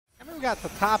we got the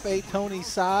top 8 Tourney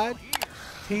side.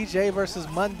 TJ versus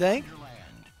Mundank.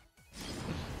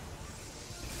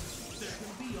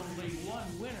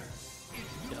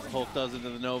 Hulk does into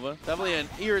the Nova. Definitely an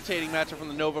irritating matchup from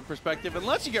the Nova perspective.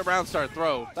 Unless you get round start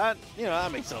throw, that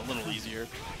that makes it a little easier.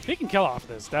 He can kill off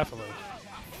this, definitely.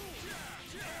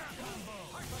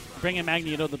 Bring in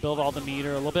Magneto to build all the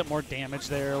meter, a little bit more damage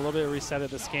there, a little bit of reset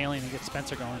of the scaling and get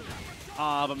Spencer going.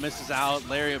 But misses out.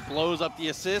 Lariat blows up the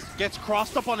assist. Gets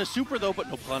crossed up on his super though, but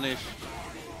no punish.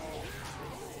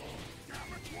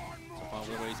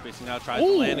 Way spacing out, tries to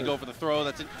land and go for the throw.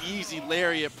 That's an easy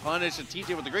Lariat punish, and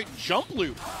TJ with a great jump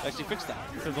loop actually fixed that.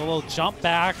 There's a little jump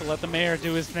back, let the mayor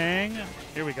do his thing.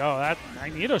 Here we go. That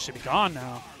Magneto should be gone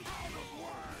now.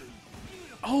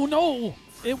 Oh no!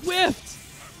 It whiffed!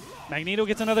 Magneto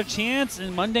gets another chance,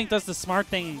 and Mundank does the smart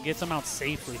thing and gets him out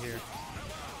safely here.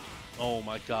 Oh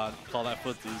my god, call that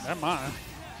footsies. That mine.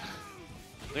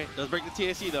 Okay, does break the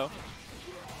TAC though.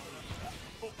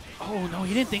 Oh no,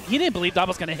 he didn't believe that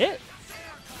was gonna hit.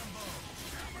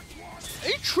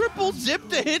 A triple zip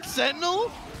to hit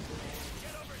Sentinel?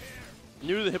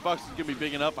 Knew the hitbox was going to be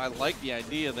big enough. I like the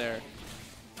idea there.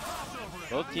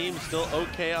 Both teams still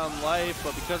okay on life,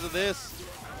 but because of this,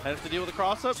 have to deal with a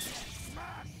cross-up?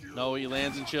 No, he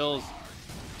lands and chills.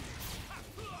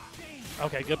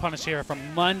 Okay, good punish here from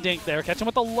Mundank there. Catch him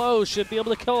with the low. Should be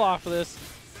able to kill off of this.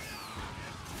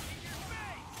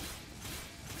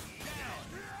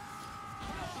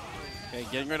 Okay,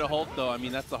 getting rid of Hulk, though. I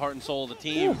mean, that's the heart and soul of the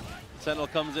team. Ooh. Sentinel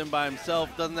comes in by himself,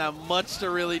 doesn't have much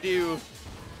to really do.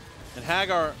 And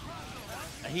Haggar,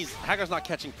 Haggar's not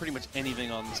catching pretty much anything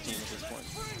on this team at this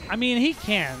point. I mean, he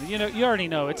can. You already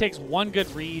know. It takes one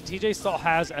good read. TJ still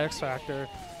has X Factor.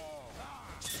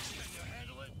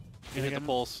 You hit the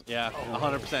pulse. Yeah,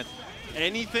 100%.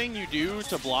 Anything you do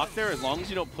to block there, as long as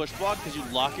you don't push block, because you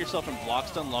lock yourself in block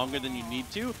stun longer than you need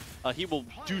to, he will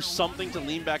do something to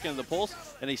lean back into the pulse,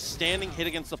 and a standing hit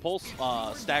against the pulse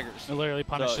staggers. It literally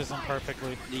punishes him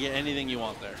perfectly. You get anything you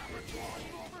want there.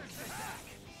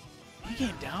 He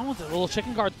came down with a little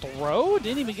chicken guard throw,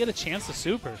 didn't even get a chance to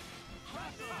super.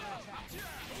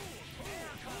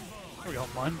 There we go,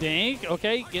 Mundank.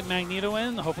 Okay, get Magneto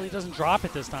in. Hopefully he doesn't drop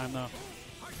it this time, though.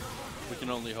 We can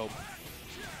only hope.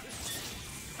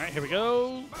 All right, here we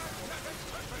go.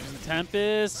 And the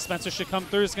Tempest. Spencer should come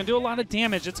through. It's going to do a lot of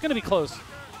damage. It's going to be close.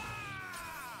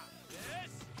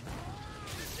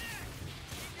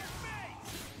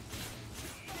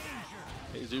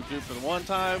 Hey, Zoop Zoop for the one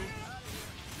time.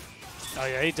 Oh,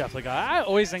 yeah, he definitely got it. I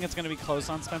always think it's going to be close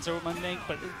on Spencer with Mundank,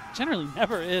 but it generally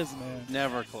never is, man.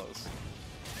 Never close.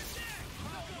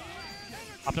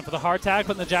 Opting for the hard tag,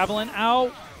 putting the Javelin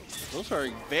out. Those are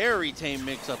a very tame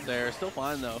mix up there. Still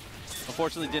fine, though.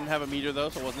 Unfortunately, didn't have a meter, though,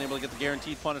 so wasn't able to get the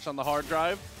guaranteed punish on the hard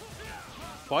drive.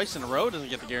 Twice in a row doesn't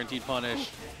get the guaranteed punish.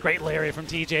 Great lariat from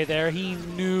TJ there. He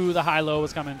knew the high-low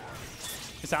was coming.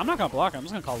 He said, I'm not going to block him. I'm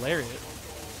just going to call lariat.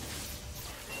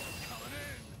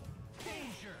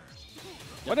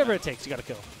 Whatever it takes, you got to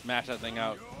kill. Mash that thing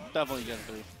out. Definitely getting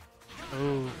through.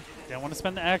 Ooh, didn't want to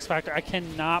spend the X Factor. I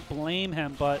cannot blame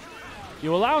him, but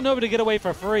you allow Nova to get away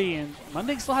for free, and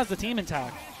Mundank still has the team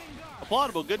intact.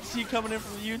 Applaudable. Good to see you coming in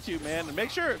from the YouTube, man. And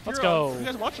make sure, if you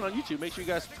guys are watching on YouTube, make sure you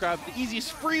guys subscribe. The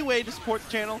easiest free way to support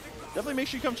the channel. Definitely make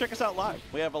sure you come check us out live.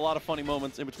 We have a lot of funny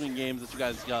moments in between games that you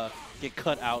guys get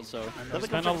cut out. So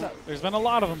there's been a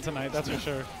lot of them tonight, that's for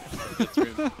sure. That's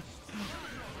true.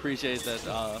 Appreciate that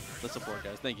the support,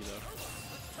 guys. Thank you,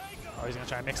 though. Oh, he's going to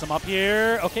try and mix them up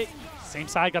here. Okay, same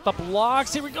side, got the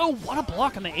blocks. Here we go. What a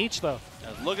block on the H, though. Yeah,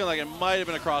 it's looking like it might have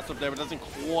been a cross up there, but doesn't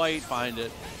quite find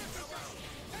it.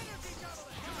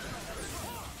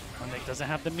 Mundank doesn't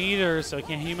have the meter, so he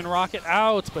can't human rocket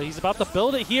out, but he's about to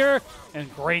build it here,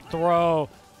 and great throw.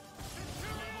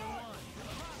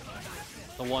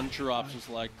 The one true option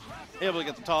select. Able to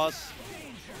get the toss.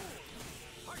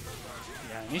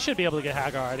 Yeah, and he should be able to get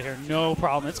Haggar out of here, no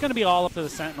problem. It's going to be all up to the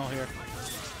Sentinel here.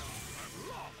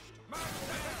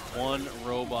 One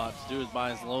robot. Stu is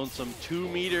by his lonesome. 2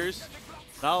 meters.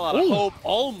 Not a lot of hope.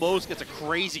 Almost gets a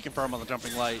crazy confirm on the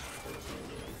jumping light.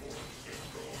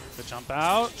 The jump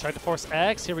out. Tried to force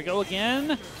X. Here we go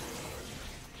again.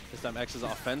 This time X is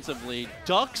offensively.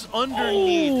 Ducks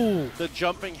underneath the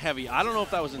jumping heavy. I don't know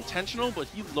if that was intentional, but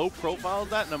he low-profiled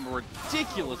that in a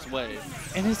ridiculous way.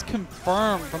 And is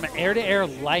confirmed from an air-to-air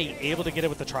light, able to get it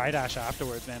with the tri-dash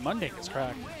afterwards, man. Mundank is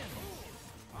cracked.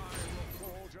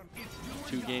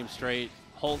 2 games straight.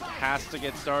 Hulk has to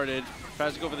get started.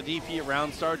 Tries to go for the DP at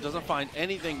round start. Doesn't find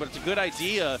anything, but it's a good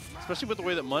idea, especially with the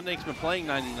way that Mundank's been playing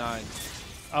 99.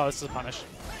 Oh, this is a punish.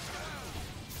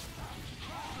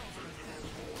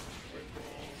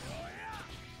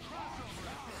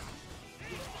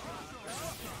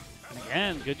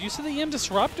 Again, good use of the EM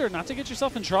Disruptor, not to get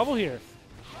yourself in trouble here.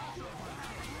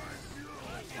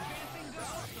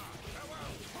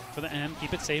 For the end,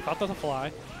 keep it safe out to the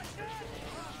fly.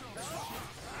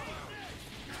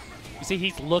 You see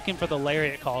he's looking for the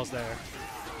lariat calls there.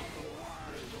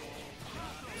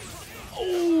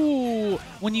 Ooh,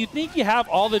 when you think you have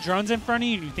all the drones in front of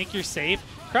you and you think you're safe,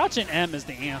 crouch and M is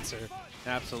the answer.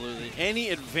 Absolutely. Any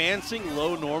advancing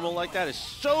low normal like that is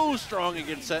so strong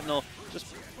against Sentinel. Just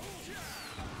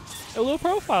It low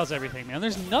profiles everything, man.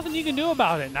 There's nothing you can do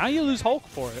about it. Now you lose Hulk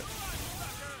for it.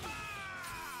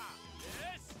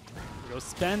 Go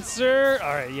Spencer.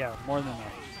 All right, yeah, more than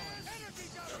enough.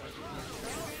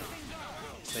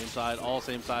 same side, all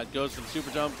same side. Goes for the super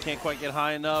jump. Can't quite get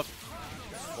high enough.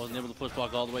 Wasn't able to push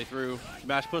block all the way through.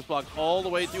 Mash push block all the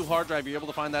way through hard drive. You're able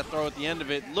to find that throw at the end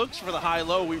of it. Looks for the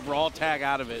high-low. We raw tag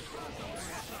out of it.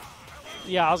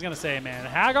 Yeah, I was going to say, man,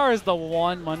 Haggar is the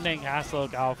one Mundank has to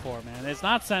look out for, man. It's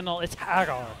not Sentinel, it's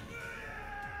Haggar.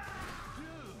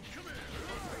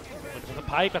 Look for the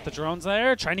pipe, got the drones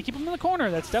there, trying to keep him in the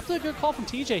corner. That's definitely a good call from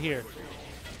TJ here.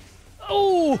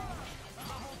 Oh!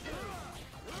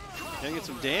 Gonna get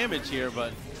some damage here,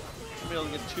 but be able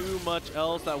to get too much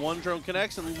else. That one drone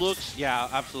connects and looks, yeah,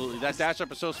 absolutely. That dash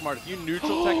up is so smart. If you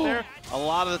neutral tech there, a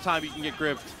lot of the time you can get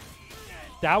gripped.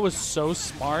 That was so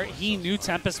smart. He knew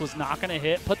Tempest was not going to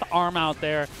hit, put the arm out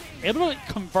there, able to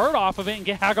convert off of it and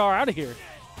get Haggar out of here.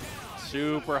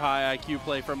 Super high IQ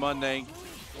play from Mundank.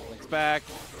 Looks back,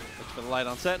 looks for the light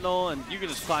on Sentinel, and you can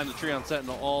just climb the tree on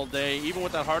Sentinel all day. Even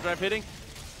with that hard drive hitting,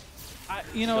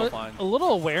 you know, a little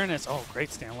awareness. Oh,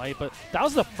 great stand light. But that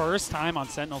was the first time on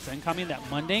Sentinel's incoming that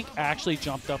Mundank actually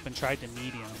jumped up and tried to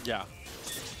meet him. Yeah.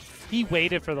 He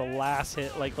waited for the last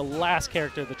hit, like the last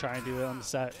character to try and do it on the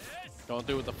set. Going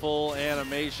through with the full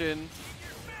animation.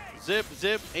 Zip,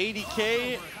 zip,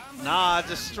 80K. Nah,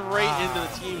 just straight into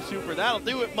the team super. That'll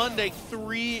do it. Mundank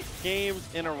 3 games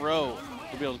in a row.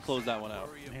 We'll be able to close that one out.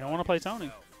 You don't want to play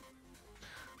Tourney.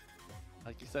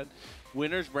 Like you said,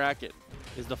 winner's bracket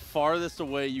is the farthest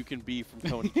away you can be from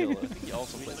Tony Kila. I think he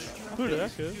also plays that.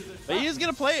 That's good. But he is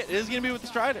going to play it. It is going to be with the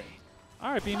Strider.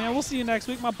 All right, B-Man. We'll see you next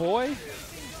week, my boy.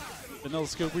 Vanilla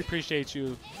Scoop, we appreciate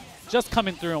you just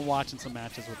coming through and watching some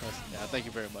matches with us. Yeah, thank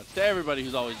you very much. To everybody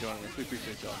who's always joining us, we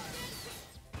appreciate y'all.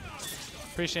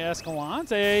 Appreciate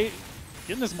Escalante.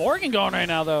 Getting this Morrigan going right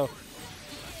now, though.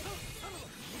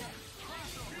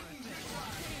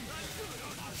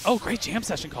 Oh, great jam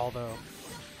session call, though.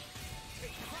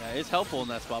 Yeah, it's helpful in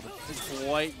that spot, but didn't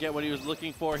quite get what he was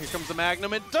looking for. Here comes the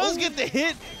Magnum. It does get the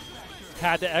hit.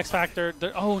 Had the X Factor.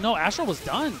 Oh, no, Astral was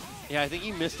done. Yeah, I think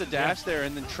he missed a dash there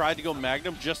and then tried to go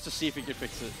Magnum just to see if he could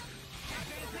fix it.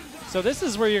 So this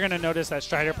is where you're going to notice that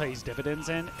Strider plays dividends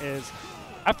in is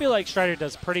I feel like Strider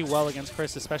does pretty well against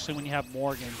Chris, especially when you have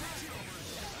Morrigan.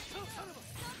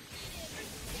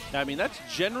 I mean, that's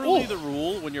generally the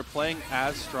rule when you're playing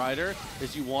as Strider,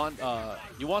 is you want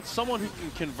someone who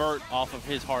can convert off of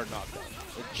his hard knockdown.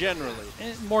 Generally.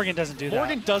 And Morrigan doesn't do that.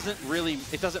 Morrigan doesn't really,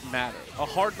 it doesn't matter. A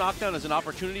hard knockdown is an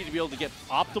opportunity to be able to get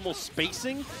optimal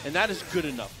spacing, and that is good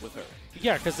enough with her.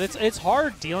 Yeah, because it's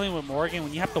hard dealing with Morrigan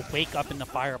when you have to wake up into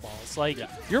fireballs. Like,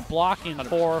 you're blocking 100%.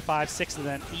 4, 5, 6 of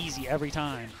them easy every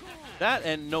time. That,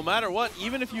 and no matter what,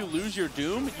 even if you lose your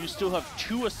Doom, you still have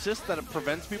 2 assists that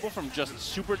prevents people from just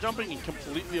super jumping and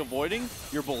completely avoiding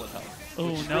your bullet health. Oh,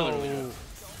 no. Really, really good.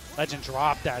 Legend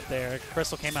dropped that there.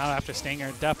 Crystal came out after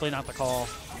Stinger. Definitely not the call.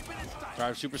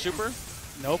 Drive super super?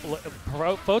 Nope.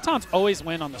 Photons always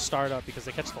win on the startup because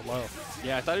they catch the low.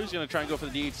 Yeah, I thought he was going to try and go for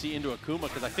the DHC into Akuma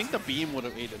because I think the beam would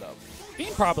have ate it up.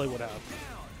 Beam probably would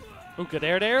have. Oh, good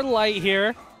air-to-air light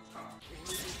here.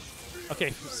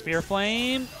 Okay, Spear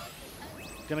Flame.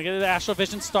 Gonna get the Astral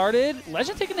Vision started.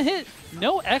 Legend taking the hit.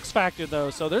 No X Factor,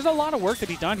 though, so there's a lot of work to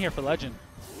be done here for Legend.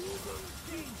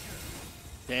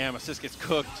 Damn, assist gets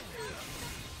cooked.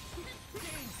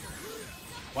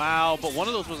 Wow, but one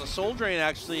of those was a soul drain,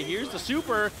 actually. Here's the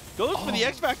super. Goes for the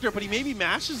X Factor, but he maybe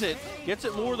mashes it. Gets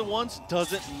it more than once.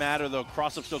 Doesn't matter, though.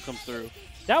 Cross-up still comes through.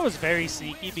 That was very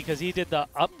sneaky because he did the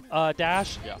up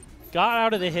dash. Yeah. Got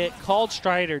out of the hit, called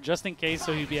Strider just in case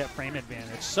so he'd be at frame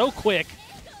advantage. So quick.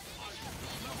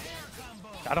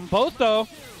 Got them both, though.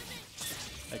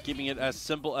 Keeping it as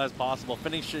simple as possible.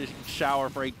 Finishing shower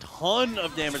for a ton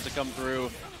of damage to come through.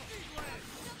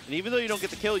 And even though you don't get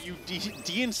the kill, you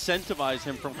de-incentivize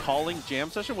him from calling Jam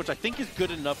Session, which I think is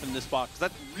good enough in this spot, because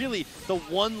that's really the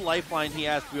one lifeline he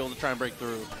has to be able to try and break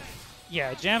through.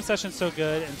 Yeah, Jam Session's so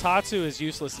good, and Tatsu is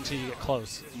useless until you get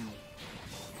close. Here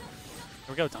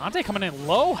we go. Dante coming in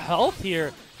low health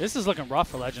here. This is looking rough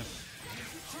for Legend.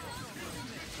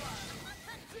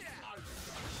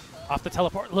 Off the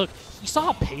teleport. Look, you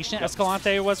saw how patient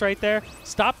Escalante was right there?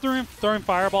 Stop throwing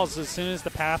fireballs as soon as the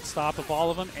path stopped of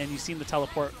all of them, and you seen the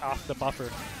teleport off the buffer.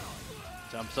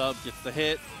 Jumps up, gets the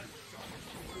hit.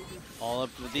 All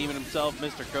up to the demon himself,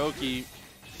 Mr. Koki.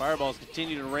 Fireballs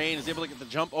continue to rain, is able to get the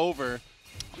jump over.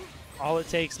 All it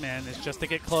takes, man, is just to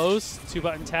get close,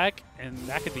 2-button tech, and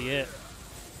that could be it.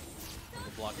 We'll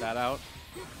block that out.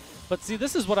 But see,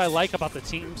 this is what I like about the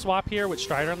team swap here with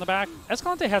Strider on the back.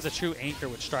 Escalante has a true anchor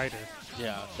with Strider.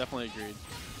 Yeah, definitely agreed.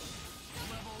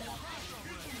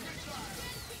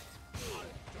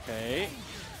 Okay.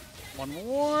 One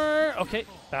more. Okay,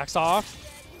 backs off.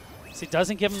 See,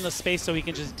 doesn't give him the space so he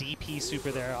can just DP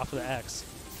super there off of the X.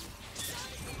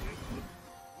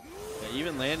 Yeah,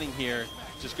 even landing here,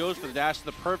 just goes for the dash.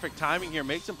 The perfect timing here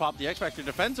makes him pop the X Factor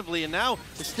defensively, and now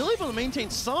is still able to maintain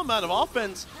some amount of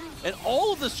offense. And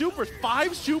all of the supers,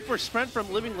 5 supers spent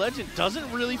from Living Legend,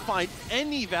 doesn't really find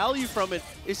any value from it,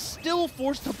 is still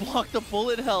forced to block the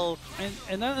bullet hell.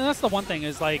 And that's the one thing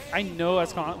is, like, I know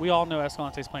Escalante, we all know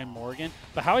Escalante's playing Morrigan,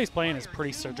 but how he's playing is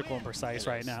pretty surgical and precise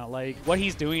right now. Like, what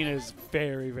he's doing is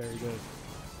very, very good.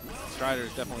 Strider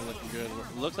is definitely looking good.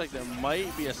 Looks like there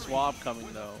might be a swap coming,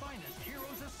 though.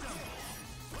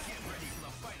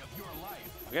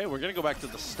 Okay, we're going to go back to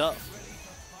the stuff.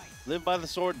 Live by the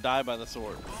sword, die by the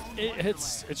sword.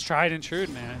 It's tried and true,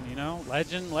 man. You know,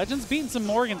 Legend's beaten some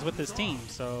Morgans with his team,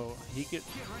 so he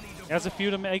has a few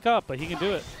to make up, but he can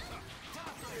do it.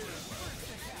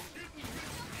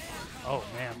 Oh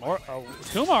man,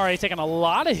 Akuma already taking a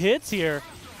lot of hits here.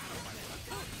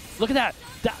 Look at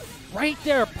that, right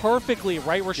there, perfectly,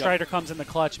 right where Strider comes in the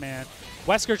clutch, man.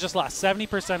 Wesker just lost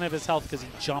 70% of his health because he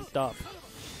jumped up.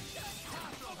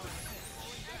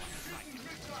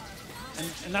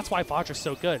 And that's why Vadra's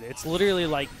so good. It's literally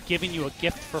like giving you a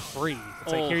gift for free.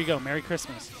 It's like, here you go, Merry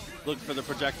Christmas. Look for the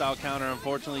projectile counter.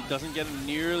 Unfortunately, doesn't get him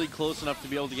nearly close enough to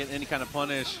be able to get any kind of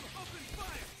punish.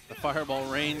 The fireball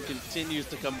rain continues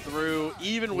to come through.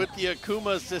 Even with the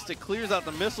Akuma assist, it clears out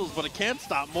the missiles, but it can't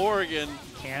stop Morrigan.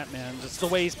 Can't, man. Just the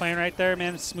way he's playing right there,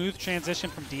 man. Smooth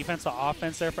transition from defense to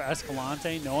offense there for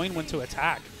Escalante, knowing when to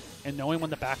attack and knowing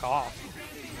when to back off.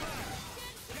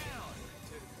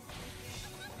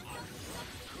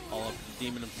 All up to the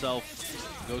demon himself,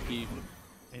 Goki.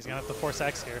 He's going to have to force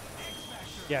X here.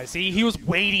 Yeah, see, he was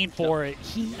waiting for it.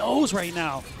 He knows right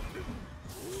now.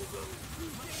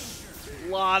 A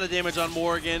lot of damage on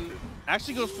Morrigan.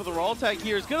 Actually goes for the roll tag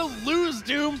here. He's going to lose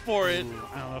Doom for it. Ooh,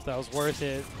 I don't know if that was worth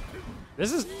it.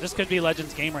 This could be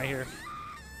Legend's game right here.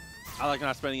 I like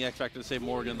not spending X Factor to save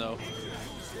Morrigan, though.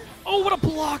 Oh, what a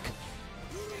block!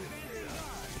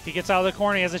 If he gets out of the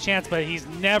corner, he has a chance, but he's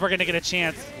never going to get a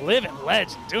chance. Living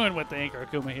Legend doing with the Anchor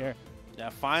Akuma here. Yeah,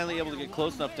 finally able to get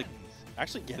close enough to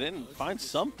actually get in and find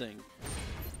something.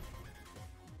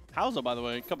 Howza, by the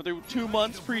way, coming through 2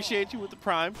 months. Appreciate you with the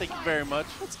Prime. Thank you very much.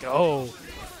 Let's go.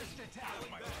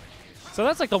 So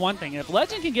that's like the one thing. If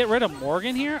Legend can get rid of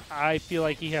Morrigan here, I feel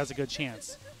like he has a good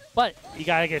chance. But you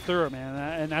got to get through it, man.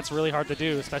 And that's really hard to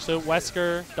do, especially with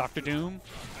Wesker, Dr. Doom,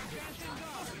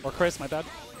 or Chris, my bad.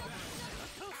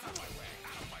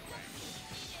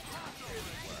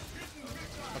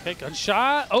 Okay, good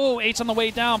shot. Oh, H on the way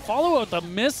down. Follow up with the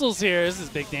missiles here. This is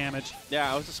big damage.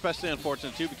 Yeah, it was especially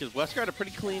unfortunate, too, because Wesker had a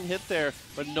pretty clean hit there,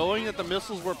 but knowing that the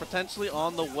missiles were potentially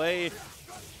on the way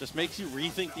just makes you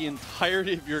rethink the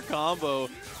entirety of your combo.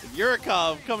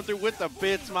 Yurikov coming through with the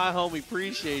bits. My homie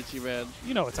appreciates you, man.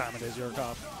 You know what time it is,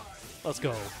 Yurikov. Let's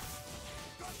go.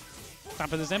 Time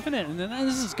for this infinite, and then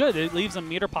this is good. It leaves him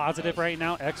meter positive right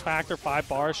now. X Factor, 5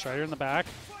 bars, Strider in the back.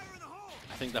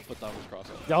 I think that foot thumb was crossed.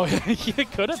 Oh,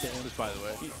 it could have been. Just by the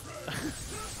way.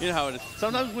 You know how it is.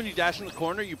 Sometimes when you dash in the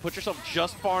corner, you put yourself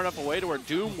just far enough away to where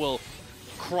Doom will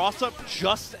cross up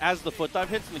just as the foot dive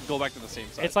hits and then go back to the same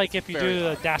side. It's like if you do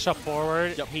the dash up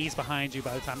forward, he's behind you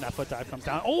by the time that foot dive comes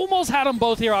down. Almost had them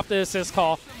both here off the assist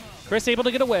call. Chris able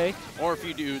to get away. Or if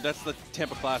you do, that's the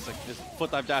Tampa classic. Just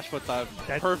foot dive, dash, foot dive.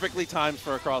 Perfectly timed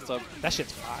for a cross up. That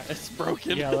shit's fire. It's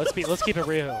broken. Yeah, let's keep it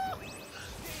real.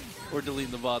 Or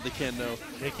deleting the VOD. They can't know.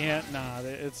 They can't. Nah,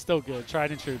 it's still good.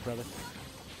 Tried and true, brother.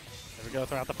 There we go.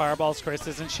 Throw out the fireballs. Chris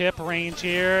is in chip range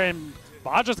here, and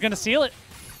Vadra's gonna seal it.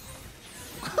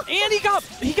 And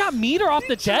he got meter off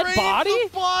the dead body. The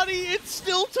body. It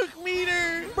still took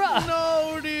meter. Bruh.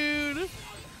 No, dude.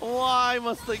 Why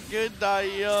must the good die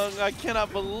young? I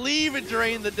cannot believe it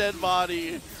drained the dead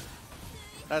body.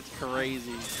 That's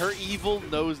crazy. Her evil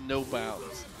knows no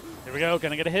bounds. Here we go.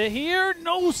 Gonna get a hit here.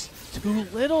 No, too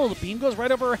little. The beam goes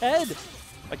right over her head.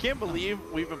 I can't believe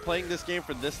we've been playing this game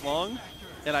for this long,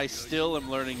 and I still am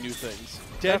learning new things.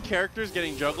 Dead characters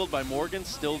getting juggled by Morrigan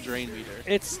still drain meter.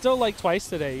 It's still like twice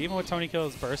today, even with Tony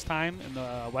Killa's burst time and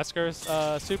the Wesker's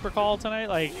super call tonight.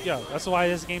 Like, yo, that's why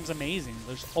this game's amazing.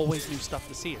 There's always new stuff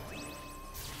to see.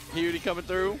 Beauty coming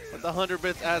through with the 100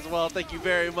 bits as well. Thank you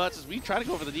very much. As we try to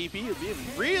go for the DP, it's being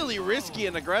really risky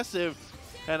and aggressive.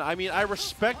 And I mean, I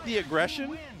respect the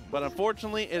aggression, but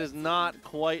unfortunately, it is not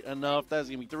quite enough. That's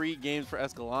gonna be 3 games for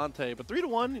Escalante, but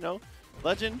 3-1. You know,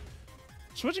 Legend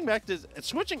switching back to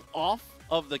switching off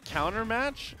of the counter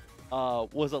match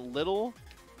was a little.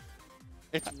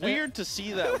 It's weird to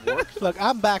see that work. Look,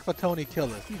 I'm back for Tony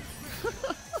Killer.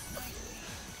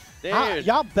 There's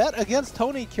Y'all bet against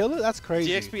Tony Killer? That's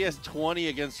crazy. DXP has 20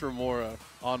 against Romora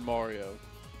on Mario.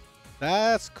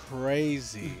 That's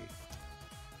crazy.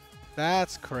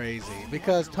 That's crazy.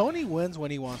 Because Tony wins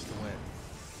when he wants to win.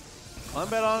 I'm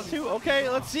bet on it too. Okay,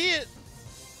 let's see it.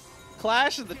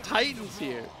 Clash of the Titans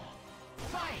here.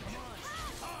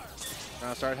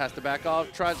 Now Start has to back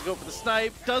off, tries to go for the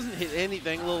snipe, doesn't hit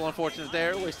anything. A little unfortunate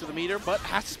there, wasted the meter, but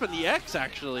has to spend the X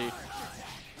actually.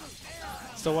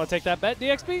 Still want to take that bet,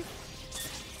 DXP?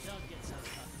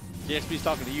 DXP's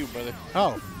talking to you, brother.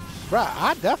 Oh, bruh,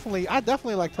 I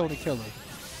definitely like Tony Killer.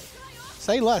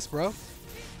 Say less, bro.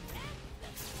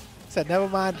 Said never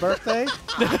mind birthday.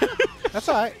 That's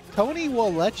all right. Tony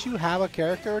will let you have a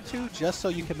character or two just so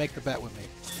you can make the bet with me.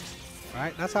 All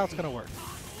right, that's how it's gonna work.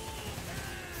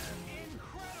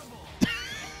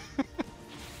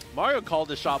 Mario called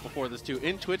this shot before this too.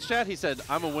 In Twitch chat, he said,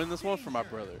 I'm going to win this one for my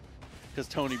brother because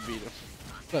Tony beat him.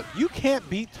 Look, you can't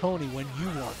beat Tony when you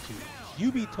want to.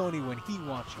 You beat Tony when he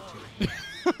wants you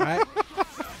to. Right?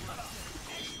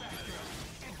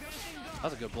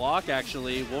 That's a good block,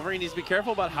 actually. Wolverine needs to be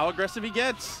careful about how aggressive he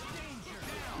gets.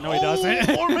 No, he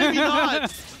doesn't. Or maybe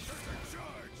not.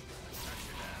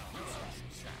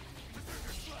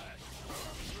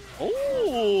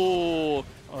 Oh,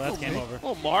 that's game over.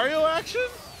 Oh, Mario action?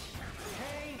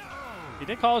 He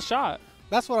did call a shot.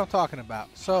 That's what I'm talking about.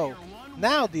 So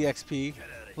now, DXP,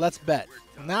 let's bet.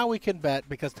 Now we can bet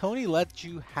because Tony lets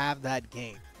you have that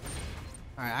game.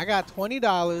 All right, I got $20.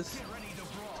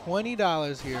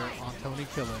 $20 here on Tony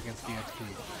Killer against DXP.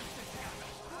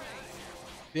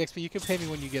 DXP, you can pay me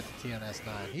when you get the TNS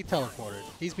 9. He teleported.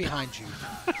 He's behind you.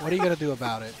 What are you going to do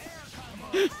about it?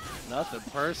 Nothing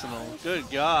personal. Good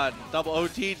God. Double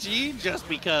OTG just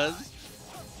because.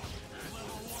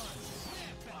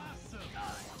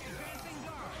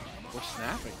 We're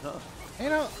snapping, huh? You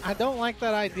know, I don't like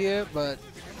that idea, but,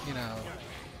 you know,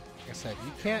 like I said,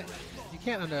 you can't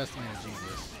underestimate a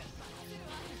genius.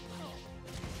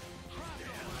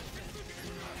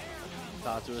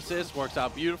 Thought to assist, works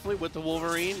out beautifully with the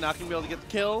Wolverine. Not going to be able to get the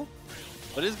kill,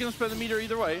 but is going to spend the meter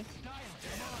either way.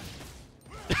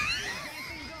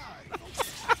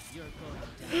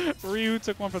 Ryu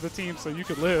took one for the team so you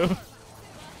could live.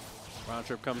 Round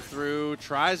trip comes through,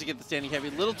 tries to get the standing heavy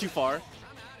a little too far.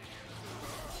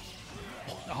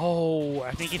 Oh,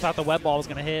 I think he thought the web ball was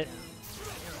going to hit.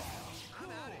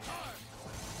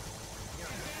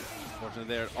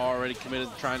 Unfortunately, they're already committed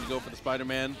to trying to go for the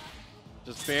Spider-Man.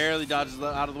 Just barely dodges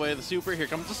out of the way of the super. Here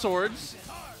comes the swords.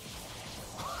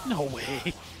 No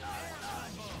way.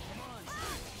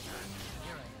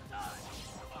 A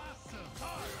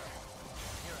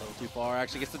little too far.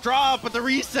 Actually gets the drop, but the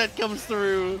reset comes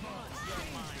through.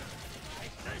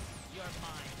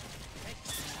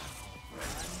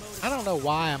 I don't know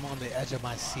why I'm on the edge of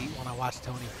my seat when I watch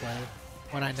Tony play,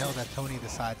 when I know that Tony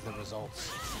decides the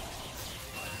results.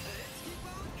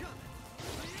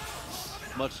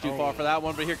 Much too far for that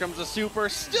one, but here comes the super.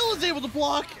 Still is able to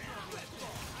block.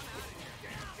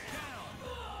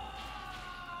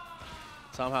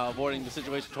 Somehow avoiding the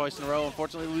situation twice in a row.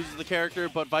 Unfortunately loses the character,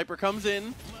 but Viper comes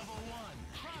in.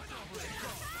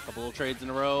 Couple of trades in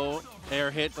a row.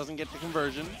 Air hit, doesn't get the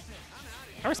conversion.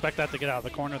 I respect that to get out of the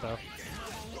corner, though.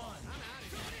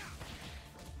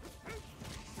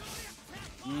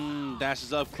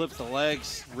 Dashes up, clips the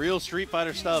legs. Real Street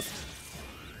Fighter stuff.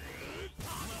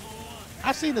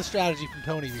 I've seen the strategy from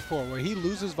Tony before where he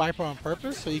loses Viper on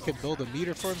purpose so he can build a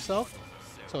meter for himself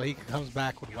so he comes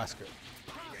back with Wesker.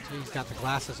 So he's got the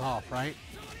glasses off, right?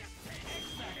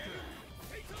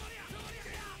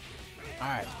 All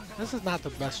right, this is not the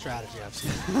best strategy I've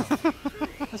seen.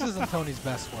 This isn't Tony's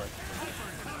best work.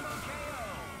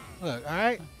 Look, all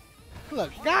right?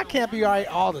 Look, God can't be all right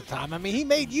all the time. I mean, he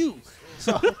made you.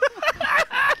 So.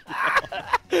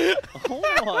 Oh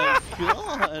my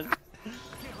God.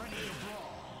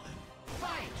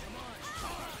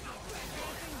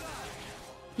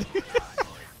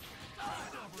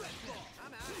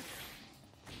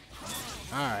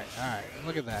 All right.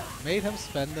 Look at that. Made him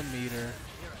spend the meter.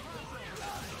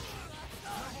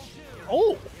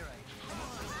 Oh!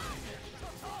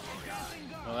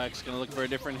 X gonna look for a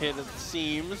different hit, it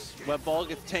seems. Web ball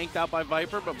gets tanked out by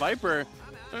Viper, but Viper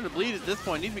starting to bleed at this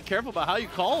point. Need to be careful about how you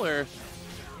call her.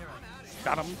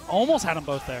 Got him. Almost had them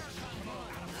both there.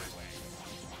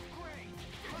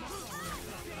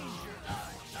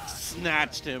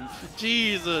 Snatched him.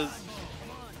 Jesus.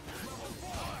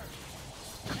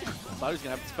 Thought he was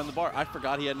gonna have to spend the bar. I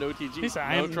forgot he had no TG. He said, no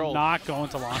I am troll. not going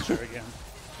to launch her again.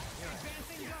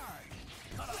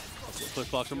 Push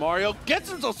blocks from Mario. Gets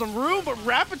himself some room, but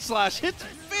Rapid Slash hits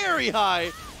very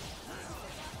high.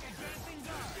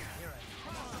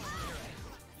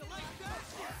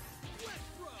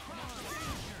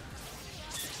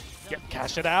 Yep,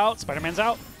 cash it out. Spider-Man's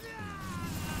out.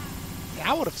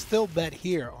 I would have still bet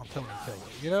here on Tourney Killer,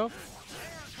 you know?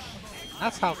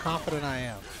 That's how confident I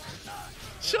am.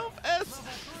 Jump S.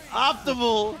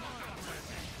 Optimal.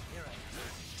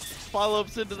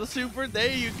 Follow-ups into the super.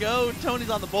 There you go. Tony's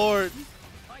on the board.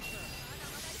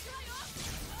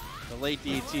 The late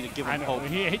DT to give him hope.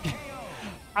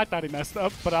 I thought he messed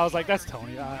up, but I was like, that's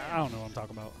Tony. I don't know what I'm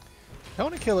talking about.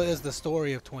 Tourney Killer is the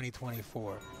story of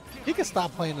 2024. He can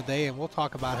stop playing today and we'll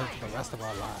talk about him for the rest of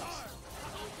our lives.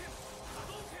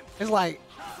 It's like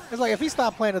if he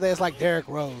stopped playing today, it's like Derrick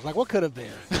Rose. Like, what could have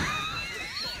been?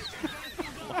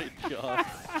 Oh my God.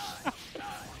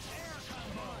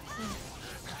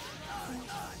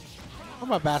 Where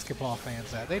my basketball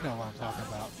fans at? They know what I'm talking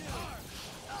about.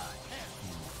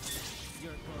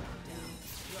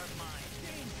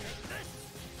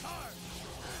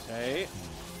 Okay.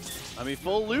 I mean,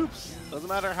 full loops. Doesn't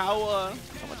matter how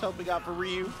much help we got for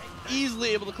Ryu. Easily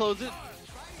able to close it.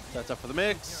 That's up for the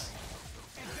mix.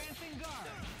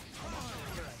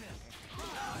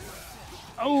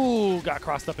 Oh, got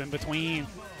crossed up in between.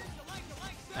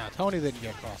 Now, Tony didn't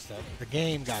get crossed up. The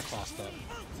game got crossed up.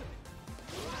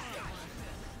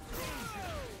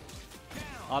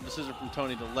 Odd decision from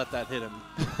Tony to let that hit him.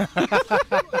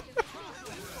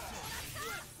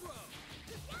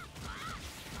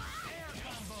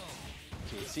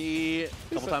 JC, a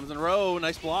couple times in a row.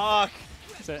 Nice block.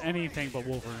 He said anything but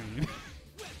Wolverine.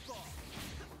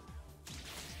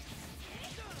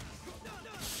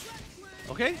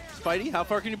 Okay, Spidey, how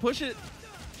far can you push it?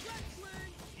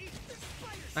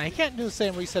 Now, he can't do the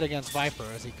same reset against Viper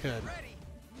as he could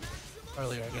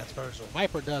earlier against Vergil.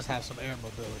 Viper does have some air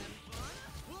mobility.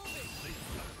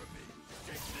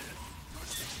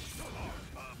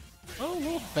 Oh, a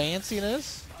little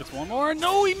fanciness. Gets one more.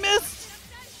 No, he missed.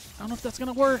 I don't know if that's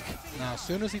going to work. Now, as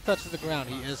soon as he touches the ground,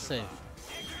 he is safe.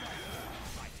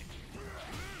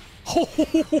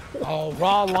 Oh,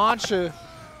 raw launcher.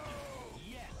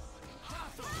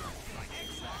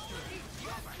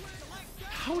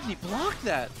 How did he block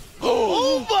that?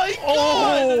 Oh my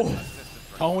God!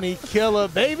 Tourney Killer,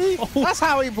 baby. That's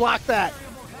how he blocked that.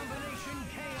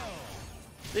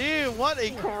 Dude, what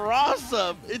a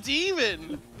cross-up. It's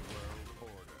even.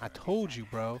 I told you,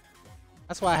 bro.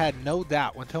 That's why I had no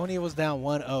doubt. When Tony was down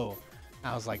 1-0,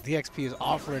 I was like, DXP is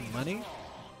offering money.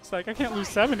 It's like, I can't lose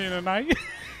 70 tonight.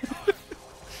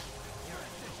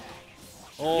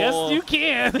 Oh, yes, you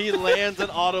can. He lands and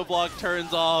auto block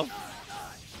turns off.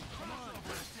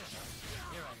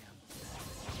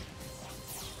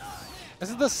 This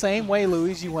is the same way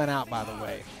Luigi went out, by the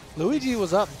way. Luigi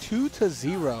was up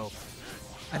 2-0,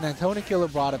 and then Tourney Killer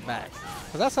brought it back.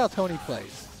 Because that's how Tony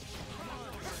plays.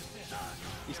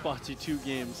 He spots you 2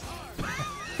 games.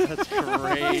 That's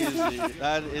crazy.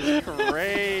 That is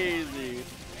crazy.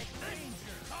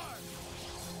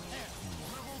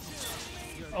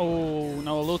 Oh,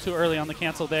 no, a little too early on the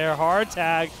cancel there. Hard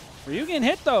tag. Ryu getting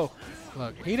hit, though.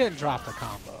 Look, he didn't drop the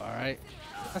combo, all right?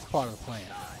 That's part of the plan.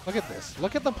 Look at this.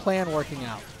 Look at the plan working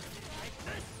out.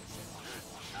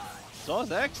 So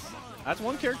is X. That's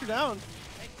one character down.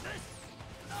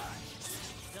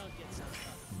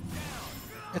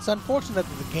 It's unfortunate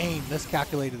that the game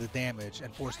miscalculated the damage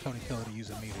and forced Tourney Killer to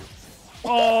use a meter.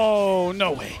 Oh,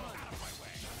 no way.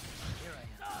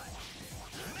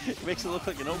 It makes it look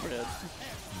like an overhead.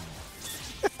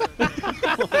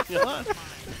 Oh my God.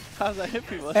 How's that hit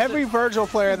people? Every Vergil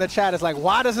player in the chat is like,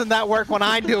 why doesn't that work when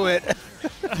I do it?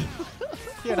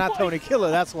 You're not Tourney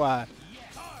Killer, that's why.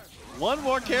 One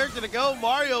more character to go.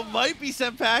 Mario might be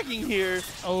sent packing here.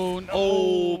 Oh, no.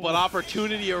 Oh, but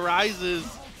opportunity arises.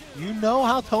 You know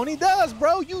how Tony does,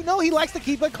 bro. You know he likes to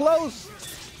keep it close.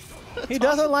 He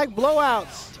doesn't like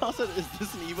blowouts. Toss it. Is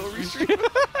this an Evo restream?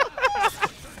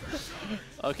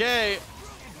 Okay.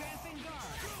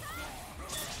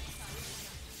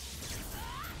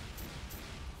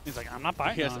 He's like, I'm not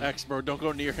buying He has X, bro. Don't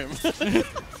go near him.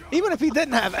 Even if he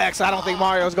didn't have X, I don't think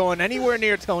Mario's going anywhere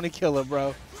near Tourney Killer,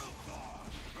 bro.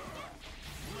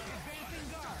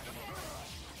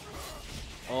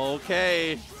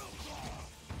 Okay.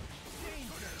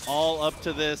 All up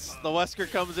to this. The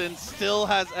Wesker comes in, still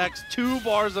has X, 2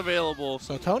 bars available.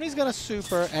 So Tony's going to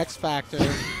super X Factor,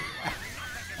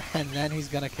 and then he's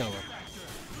going to kill him.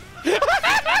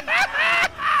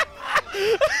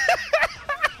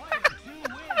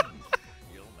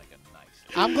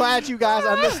 I'm glad you guys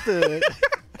understood.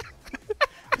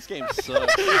 This game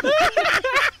sucks.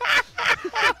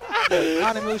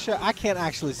 Onimusha, I can't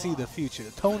actually see the future.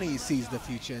 Tony sees the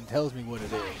future and tells me what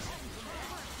it is.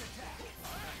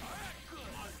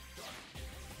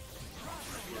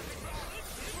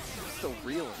 Still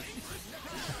reeling.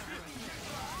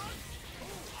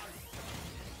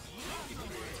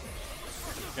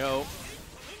 Go.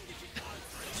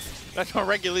 That's our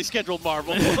regularly scheduled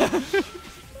Marvel.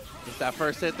 Just that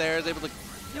first hit there is able to,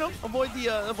 you know, avoid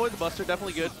the Buster.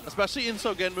 Definitely good, especially in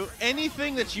Sogenmu.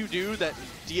 Anything that you do that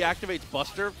deactivates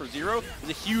Buster for 0 is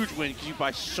a huge win because you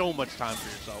buy so much time for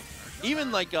yourself.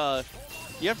 Even like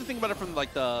you have to think about it from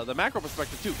like the macro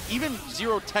perspective too. Even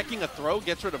 0 teching a throw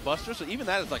gets rid of Buster, so even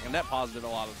that is like a net positive a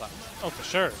lot of times. Oh, for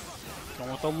sure.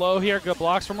 Going with the low here. Good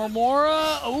blocks from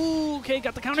Romora. Ooh, okay,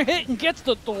 got the counter hit and gets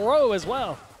the throw as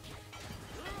well.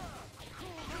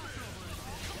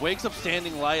 Wakes up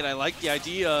standing light. I like the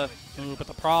idea. Ooh, but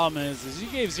the problem is you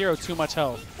gave 0 too much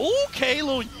health. Okay,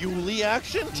 little Yuli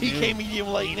action. TK medium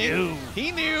lightning.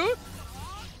 He knew.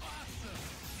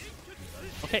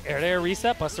 Okay, air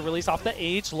reset, Buster release off the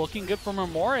H. Looking good from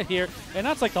Romora here. And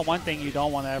that's like the one thing you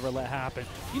don't want to ever let happen.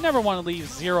 You never want to leave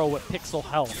 0 with pixel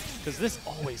health, because this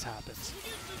always happens.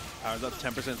 Powers up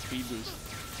 10% speed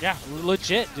boost. Yeah,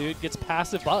 legit, dude. Gets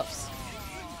passive buffs.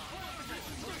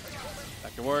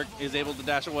 Back to work, is able to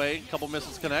dash away. A couple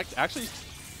missiles connect. Actually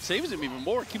saves him even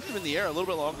more. Keeps him in the air a little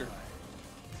bit longer.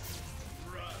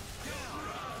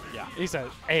 Yeah, he said,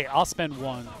 hey, I'll spend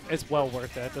 1. It's well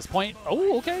worth it at this point.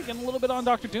 Oh, okay, getting a little bit on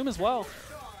Dr. Doom as well.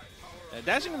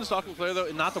 Dashing into Stalking Flare, though,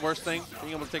 not the worst thing.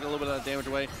 Being able to take a little bit of that damage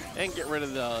away and get rid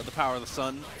of the power of the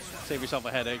sun. Save yourself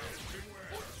a headache.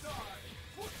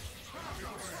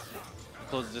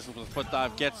 Close the distance with a foot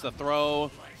dive. Gets the throw.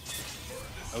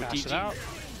 Cash it out.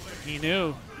 He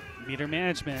knew. Meter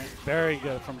management. Very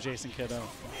good from Jasonkido.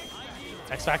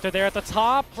 X Factor there at the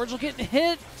top. Vergil getting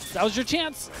hit. That was your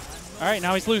chance. All right,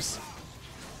 now he's loose.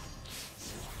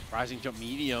 Rising jump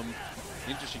medium.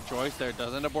 Interesting choice there.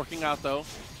 Does end up working out, though.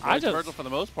 Vergil for the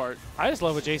most part. I just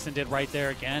love what Jason did right there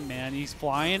again, man. He's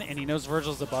flying, and he knows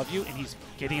Vergil's above you, and he's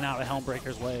getting out of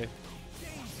Helmbreaker's way.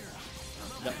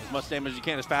 Yep, as much damage as you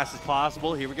can as fast as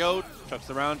possible. Here we go. Chucks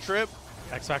the round trip.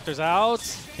 X Factor's out.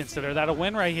 Consider that a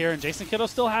win right here, and Jasonkido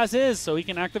still has his, so he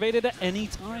can activate it at any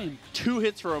time. 2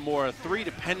 hits for Romora, 3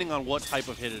 depending on what type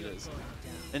of hit it is.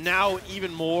 And now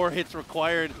even more hits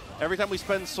required. Every time we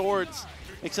spend swords,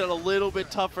 makes it a little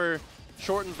bit tougher,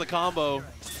 shortens the combo.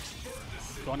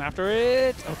 Going after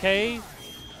it. Okay.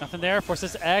 Nothing there.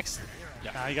 Forces X.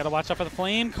 Yeah. Now you got to watch out for the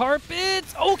flame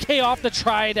carpets. Okay, off the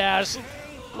tri-dash. A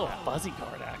little fuzzy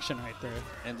guard action right there.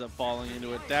 Ends up falling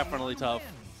into it. Definitely tough.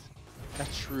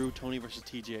 That's true. Tony versus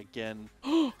TJ again.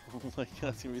 Oh my god,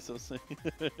 that's going to be so sick.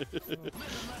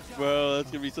 Bro,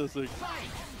 that's going to be so sick.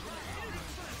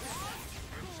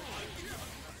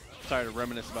 Sorry to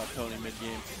reminisce about Tony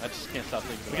mid-game. I just can't stop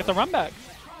thinking about it. We get the run back.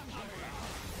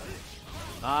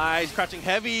 Nice, crouching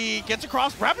heavy, gets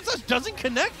across, rapid slash doesn't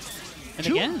connect. And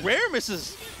 2 again, rare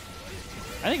misses.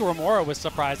 I think Romora was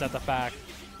surprised at the fact.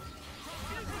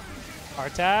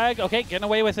 Hard tag, okay, getting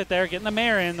away with it there, getting the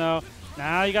mare in though.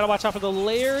 Now you gotta watch out for the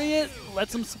lariat,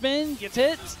 lets him spin, gets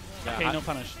hit. Yeah, okay, no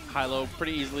punish. High-low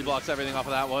pretty easily blocks everything off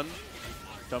of that one.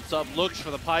 Jumps up, looks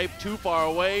for the pipe, too far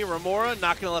away. Romora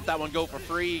not gonna let that one go for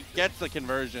free, gets the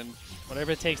conversion.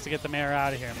 Whatever it takes to get the mare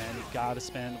out of here, man. You gotta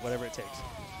spend whatever it takes.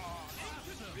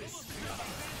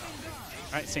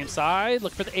 All right, same side.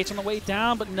 Look for the H on the way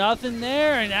down, but nothing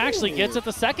there, and actually gets it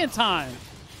the second time.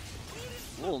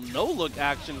 A little no-look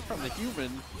action from the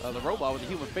human, the robot with the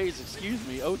human face, excuse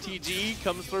me. OTG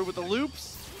comes through with the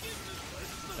loops.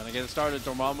 Gonna get it started.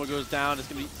 Dormammu goes down. It's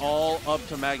gonna be all up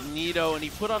to Magneto, and he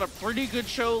put on a pretty good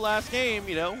show last game,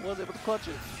 you know, was able to clutch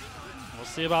it. We'll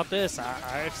see about this.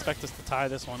 I expect us to tie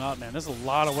this one up, man. This is a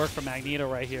lot of work for Magneto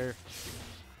right here.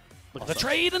 Look at the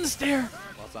trade and the stare.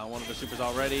 Lost on one of the supers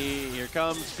already. Here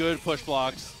comes. Good push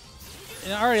blocks.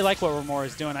 And I already like what Romora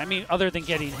is doing. I mean, other than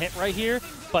getting hit right here,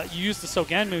 but you use the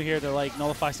Sogenmu here to like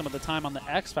nullify some of the time on the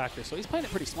X Factor. So he's playing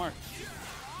it pretty smart.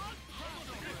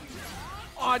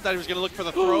 Oh, I thought he was going to look for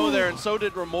the throw there, and so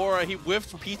did Romora. He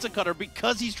whiffed Pizza Cutter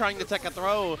because he's trying to tech a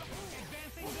throw.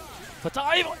 But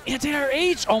dive, anti-air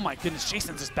H. Oh my goodness,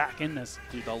 Jason's just back in this.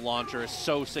 Dude, the launcher is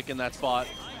so sick in that spot.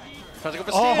 Tries to go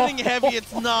for standing heavy.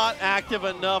 It's not active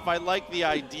enough. I like the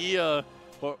idea,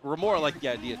 but Romora liked the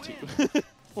idea too.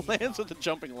 Lands with the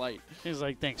jumping light. He's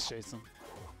like, thanks, Jason.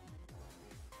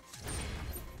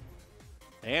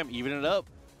 Damn, even it up.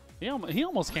 He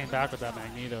almost came back with that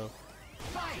Magneto.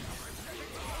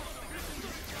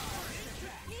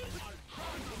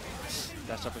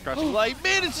 That's up the crouching light.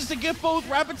 Man, it's just to get both.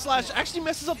 Rapid Slash actually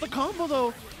messes up the combo,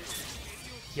 though.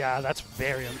 Yeah, that's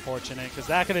very unfortunate, because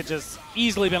that could have just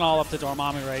easily been all up to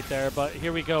Dormammu right there. But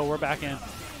here we go. We're back in.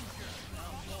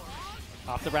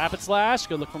 Off the Rapid Slash.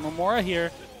 Good look from Romora here.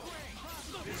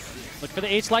 Look for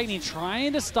the H-Lightning,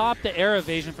 trying to stop the air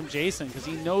evasion from Jason, because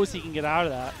he knows he can get out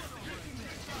of that.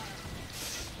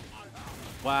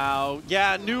 Wow.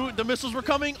 Yeah, knew the missiles were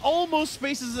coming. Almost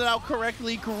spaces it out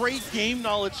correctly. Great game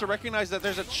knowledge to recognize that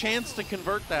there's a chance to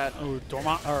convert that. Oh,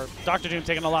 Dr. Doom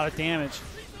taking a lot of damage.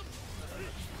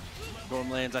 Dorm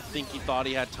lands. I think he thought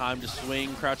he had time to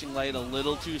swing. Crouching light a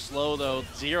little too slow, though.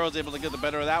 Zero's able to get the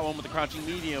better of that one with the crouching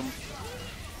medium.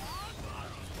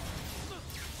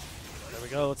 There we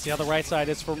go. Let's see how the right side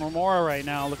is for Romora right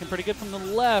now. Looking pretty good from the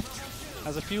left.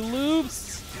 Has a few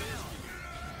loops.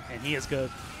 And he is good.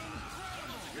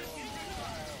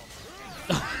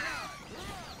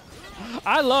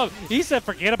 He said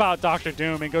forget about Dr.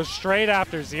 Doom and go straight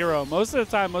after Zero. Most of the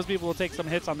time, most people will take some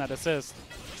hits on that assist.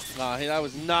 That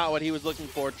was not what he was looking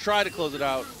for. Try to close it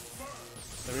out.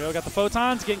 There we go. Got the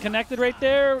photons getting connected right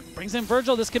there. Brings in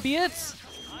Vergil. This could be it.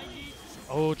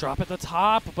 Oh, drop at the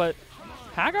top. But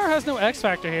Haggar has no X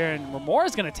factor here, and Romora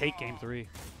is going to take game 3.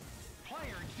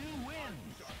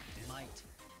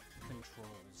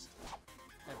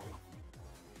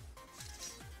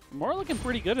 Romora looking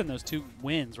pretty good in those 2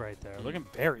 wins right there. Looking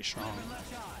very strong.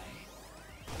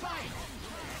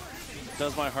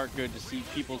 Does my heart good to see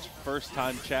people's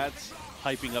first-time chats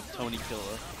hyping up Tony Kila.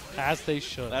 As they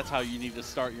should. That's how you need to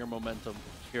start your momentum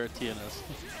here at TNS.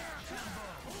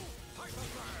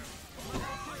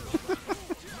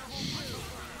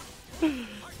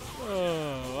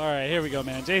 Oh, all right, here we go,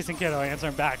 man. Jasonkido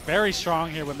answering back. Very strong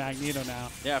here with Magneto now.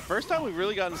 Yeah, first time we've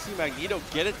really gotten to see Magneto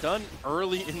get it done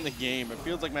early in the game. It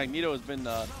feels like Magneto has been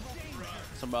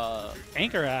some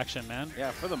anchor action, man.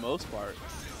 Yeah, for the most part.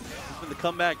 He's been the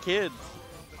comeback kid.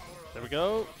 There we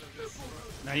go.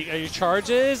 Now you got your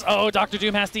charges. Oh, Dr.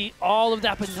 Doom has to eat all of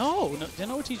that, but no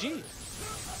didn't OTG.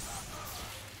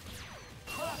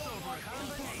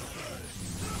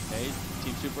 Okay,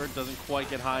 Team Super doesn't quite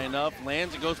get high enough.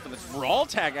 Lands and goes for this brawl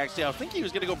tag, actually. I think he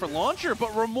was going to go for launcher, but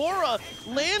Romora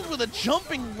lands with a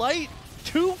jumping light.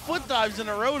 2 foot dives in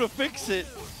a row to fix it.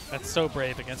 That's so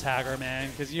brave against Haggar, man,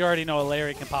 because you already know a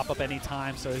Larry can pop up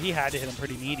anytime, so he had to hit him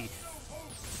pretty meaty.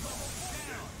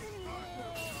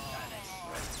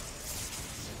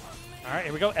 All right,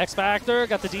 here we go. X Factor,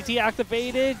 got the DT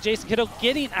activated. Jasonkido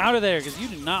getting out of there because you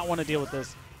do not want to deal with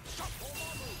this.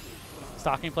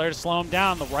 Stalking player to slow him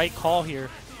down. The right call here.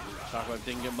 Shockwave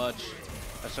didn't get much.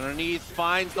 That's underneath.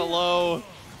 Finds the low.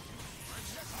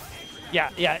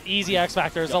 Yeah, easy X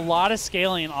Factor. There's a lot of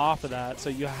scaling off of that, so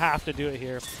you have to do it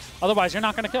here. Otherwise, you're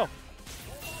not going to kill.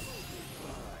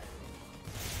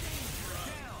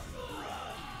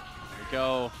 There we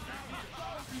go.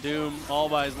 Doom all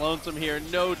by his lonesome here.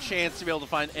 No chance to be able to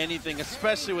find anything,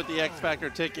 especially with the X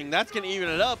Factor ticking. That's going to even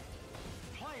it up.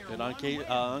 Good on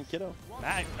Kiddo.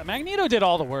 Magneto did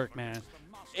all the work, man.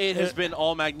 It has been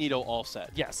all Magneto all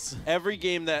set. Yes. Every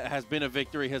game that has been a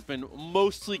victory has been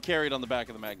mostly carried on the back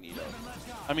of the Magneto.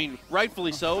 I mean,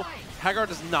 rightfully so. Haggar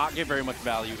does not get very much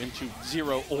value into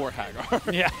Zero or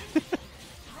Haggar. Yeah. There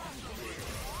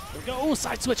we go. Oh,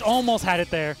 side switch. Almost had it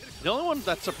there. The only one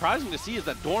that's surprising to see is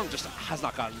that Dorm just has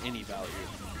not gotten any value.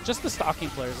 Just the stalking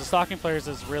players. The stalking players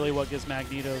is really what gives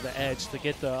Magneto the edge to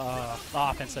get the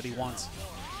offense that he wants.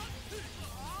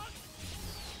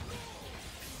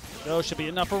 Go, should be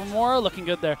enough for Romora. Looking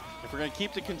good there. If we're going to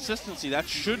keep the consistency, that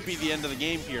should be the end of the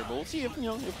game here. But we'll see if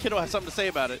if Kiddo has something to say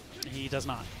about it. He does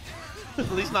not.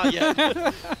 At least not yet.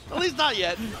 At least not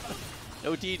yet.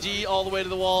 No TG all the way to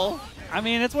the wall. I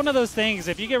mean, it's one of those things.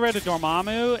 If you get rid of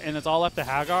Dormammu and it's all left to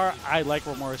Haggar, I like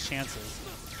Romora's chances.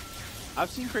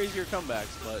 I've seen crazier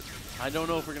comebacks, but I don't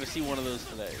know if we're going to see one of those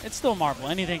today. It's still Marvel.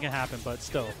 Anything can happen, but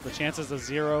still. The chances of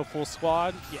Zero full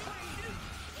squad, yeah.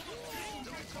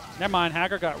 Never mind.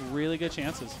 Haggar got really good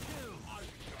chances.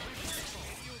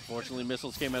 Fortunately,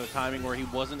 missiles came at a timing where he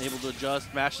wasn't able to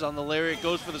adjust. Mashes on the Lariat,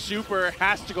 goes for the super,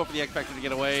 has to go for the X Factor to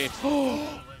get away.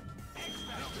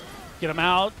 Get him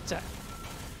out.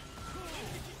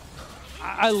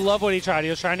 I love what he tried. He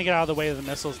was trying to get out of the way of the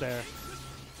missiles there.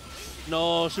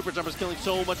 No, Super Jumper's killing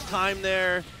so much time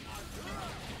there.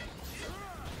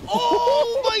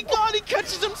 Oh my god, he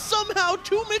catches him somehow.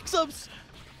 2 mix-ups.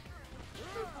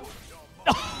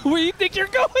 Where do you think you're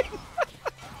going?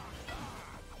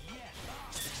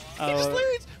 He just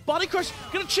lands. Body crush.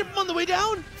 Gonna chip him on the way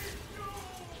down.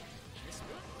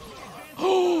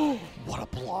 Oh, what a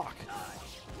block.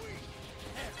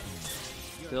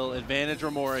 Still advantage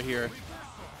Romora here.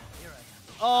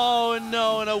 Oh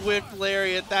no, and a whipped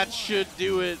lariat. That should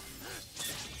do it.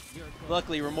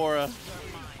 Luckily, Romora.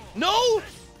 No!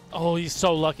 Oh, he's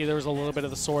so lucky. There was a little bit of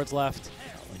the swords left.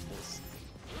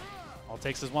 All it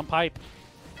takes is 1 pipe.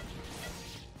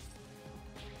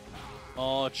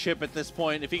 Oh, chip at this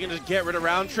point. If he can just get rid of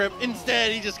round trip.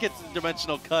 Instead, he just gets the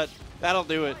dimensional cut. That'll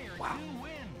do it. Wow.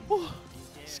 Whew.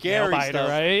 Scary Nail biter, stuff.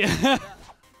 right?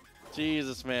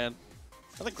 Jesus, man.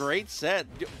 That's a great set.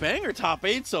 Banger top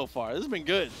 8 so far. This has been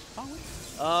good.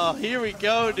 Oh, here we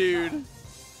go, dude.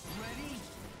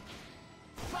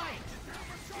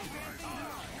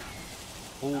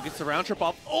 Oh, gets the round trip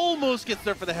off. Almost gets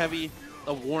there for the heavy.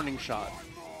 A warning shot.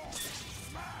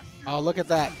 Oh, look at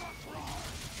that.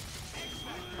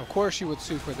 Of course you would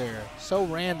super there. So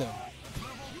random.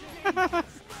 That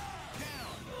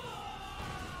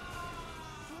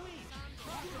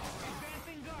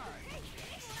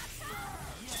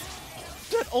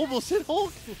almost hit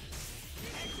Hulk.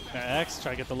 X,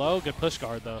 try to get the low. Good push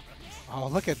guard, though. Oh,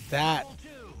 look at that.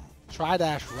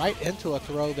 Tri-dash right into a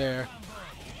throw there.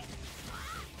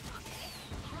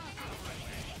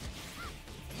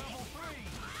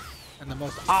 And the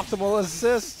most optimal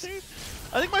assist.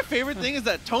 I think my favorite thing is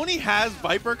that Tony has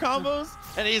Viper combos,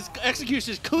 and his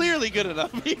execution is clearly good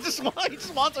enough. He just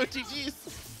wants OTGs.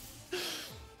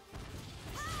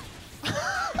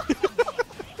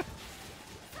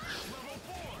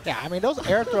 Yeah, I mean, those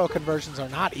air throw conversions are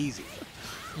not easy,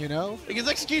 you know? Like his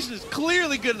execution is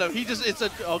clearly good enough. It's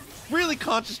a really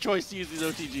conscious choice to use these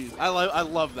OTGs. I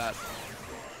love that.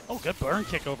 Oh, good burn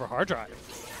kick over hard drive.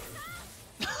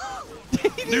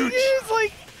 Dude, he's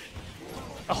like,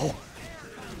 Oh.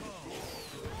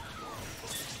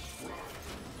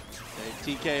 okay,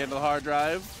 TK into the hard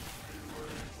drive.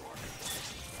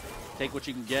 Take what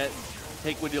you can get.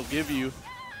 Take what he'll give you.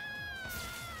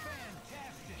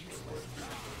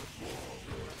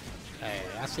 Hey,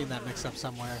 I've seen that mix up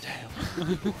somewhere.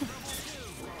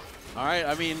 All right,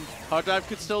 I mean, hard drive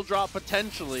could still drop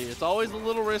potentially. It's always a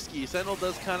little risky. Sentinel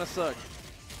does kind of suck.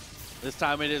 This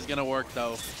time it is going to work,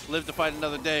 though. Live to fight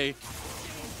another day.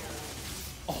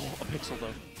 Oh, a pixel, though.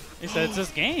 He said it's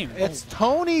his game. It's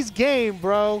Tony's game,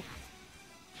 bro.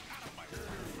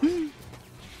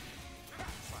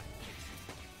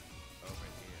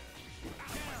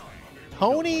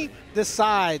 Tony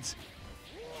decides.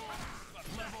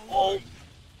 Oh.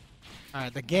 All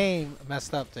right, the game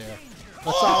messed up there.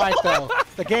 That's all right, though.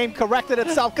 The game corrected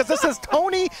itself because this is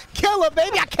Tony Kila,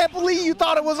 baby. I can't believe you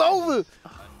thought it was over.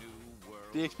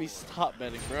 DXP, stop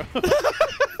betting, bro.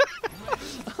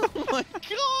 Oh my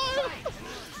god!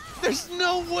 There's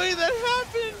no way that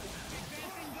happened!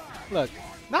 Look,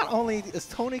 not only is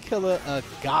Tony Kila a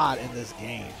god in this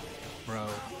game, bro,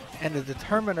 and the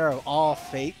determiner of all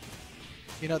fate,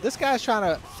 you know, this guy's trying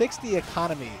to fix the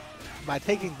economy by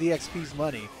taking DXP's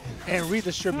money and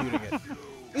redistributing it.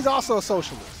 He's also a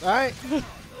socialist, all right?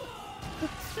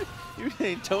 You're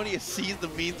saying Tony has seized the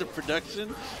means of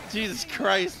production? Jesus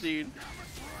Christ, dude.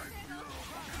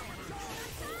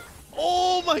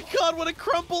 Oh my god, what a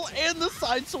crumple and the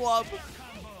side swap.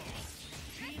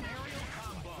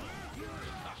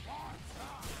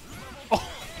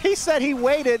 Oh, he said he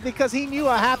waited because he knew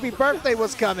a happy birthday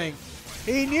was coming.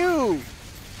 He knew.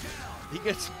 He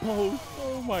gets both.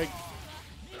 Oh my.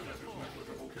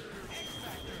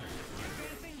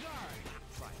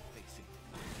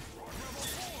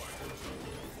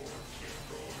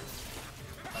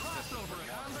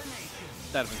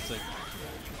 That'd have been sick.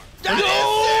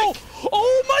 No!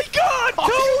 Oh my god,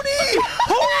 Tony!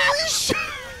 Holy shit!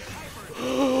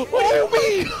 What do you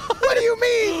mean? What do you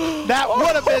mean? That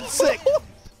would have been sick.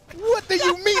 What do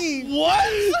you mean? What?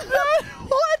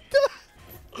 What the?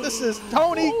 This is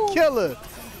Tony Kila.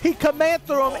 He command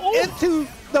threw him into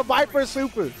the Viper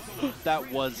Super. That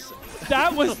was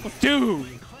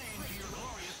dude.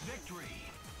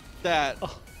 that.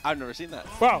 I've never seen that.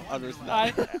 Wow. I've never seen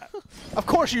that. Of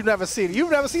course you've never seen it. You've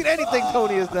never seen anything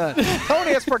Tony has done.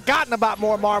 Tony has forgotten about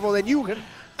more Marvel than you can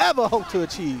ever hope to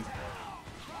achieve.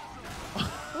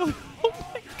 Oh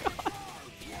my god.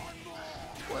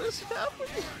 What is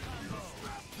happening?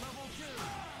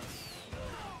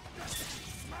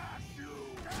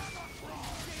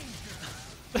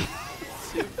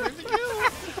 Super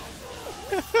kill.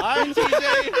 Hi,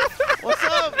 TJ. What's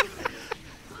up?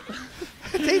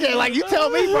 TJ, like, you tell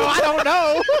me, bro. I don't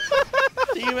know.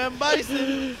 Team M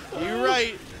Bison. You're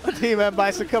right. Team M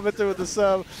Bison coming through with the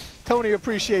sub. Tony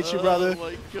appreciates you, brother. Oh,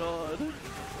 my God. Dude,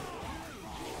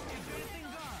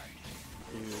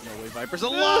 no way Viper's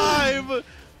alive.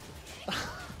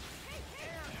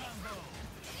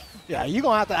 Yeah, you're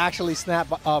going to have to actually snap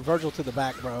Vergil to the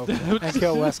back, bro, and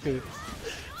kill Wesker.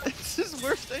 It's his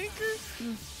worst anchor.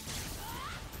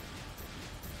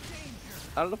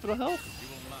 I don't know if it'll help.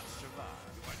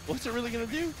 What's it really going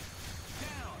to do?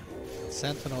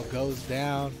 Sentinel goes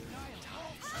down.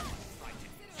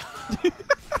 I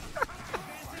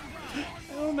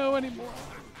don't know anymore.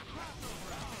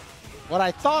 What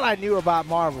I thought I knew about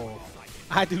Marvel,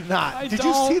 I do not. Did you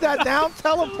don't. see that down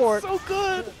teleport? So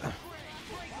good.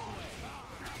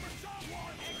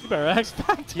 You better X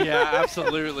Factor. Yeah,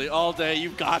 absolutely. All day.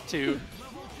 You've got to.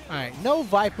 All right, no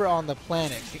Viper on the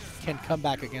planet can come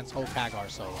back against Hulk Haggar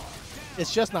solo.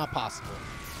 It's just not possible.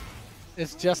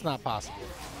 It's just not possible.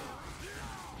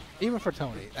 Even for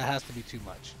Tony, that has to be too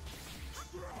much.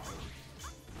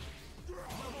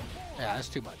 Yeah, that's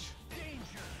too much.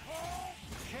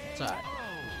 It's all right.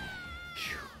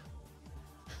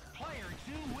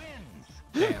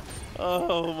 Damn.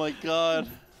 Oh, my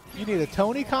God. You need a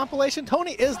Tony compilation?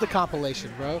 Tony is the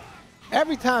compilation, bro.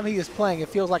 Every time he is playing, it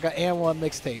feels like an AM1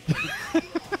 mixtape. I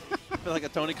feel like a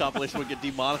Tony compilation would get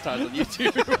demonetized on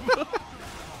YouTube.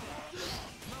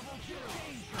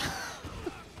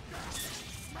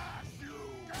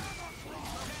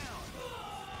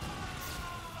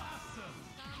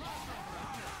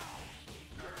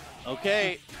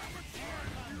 Okay.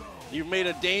 You've made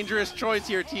a dangerous choice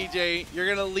here, TJ. You're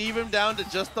going to leave him down to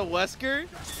just the Wesker?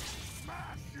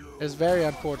 It's very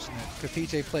unfortunate because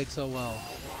TJ played so well.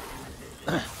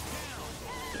 I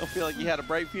don't feel like he had a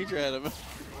bright future ahead of him.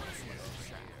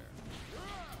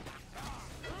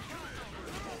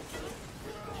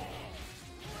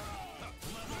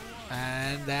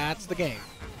 And that's the game.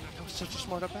 That was such a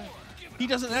smart up back. He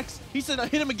doesn't X. He said, I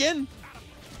hit him again.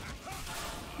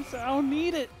 He said, I don't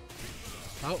need it.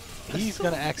 Oh, he's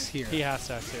going to X here. He has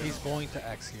to X here. He's going to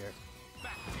X here.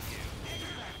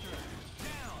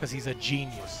 Because he's a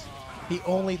genius. He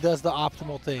only does the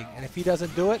optimal thing. And if he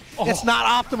doesn't do it, it's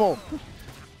not optimal.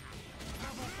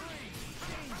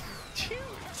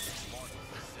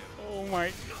 Oh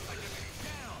my.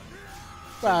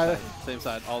 Same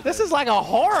side all day. This is like a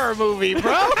horror movie,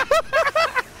 bro.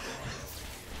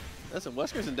 Listen,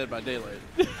 Wesker's in Dead by Daylight.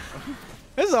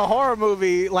 This is a horror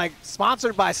movie, like,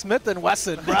 sponsored by Smith &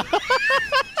 Wesson, bro.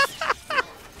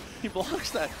 He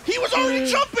blocks that. He was already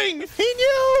jumping! He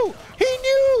knew! He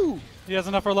knew! He has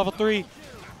enough for level 3.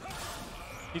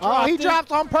 He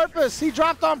dropped on purpose. He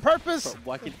dropped on purpose.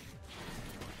 Why can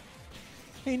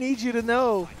He needs you to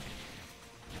know.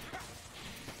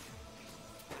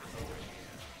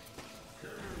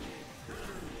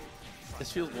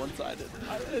 this feels one-sided.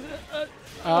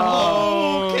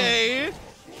 Oh. Okay.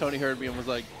 Tony heard me and was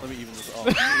like, let me even this off.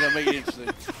 We're gonna make it interesting.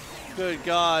 Good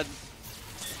God.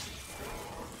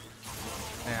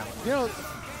 Damn. You know,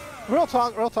 real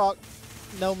talk.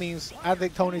 No means I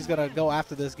think Tony's gonna go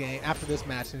after this game, after this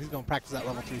match, and he's gonna practice that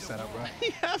level 3 setup, bro.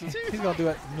 He has to. He's gonna do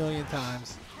it a million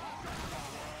times.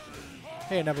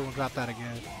 He ain't never gonna drop that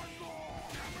again.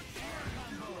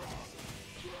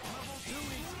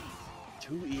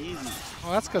 Too easy.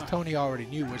 Oh, that's because Tony already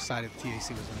knew which side of the TAC was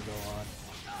gonna go on.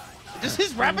 Does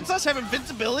his Rapid Sus have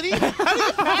invincibility? How do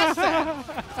you pass that?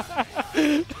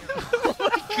 Oh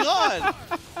my God.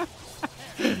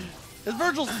 His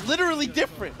Vergil's literally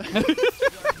different.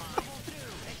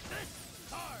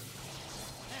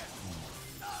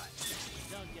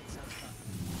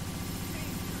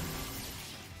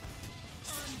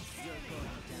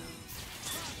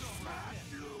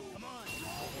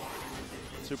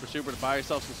 Super to buy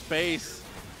yourself some space.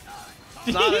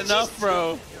 It's not enough,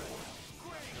 bro.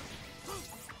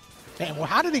 Damn, well,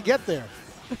 how did he get there?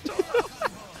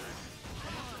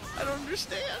 I don't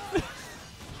understand.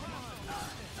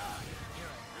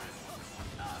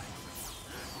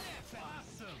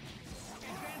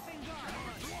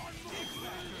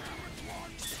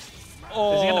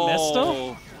 Oh. Is he gonna miss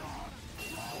still?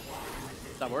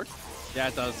 Does that work? Yeah,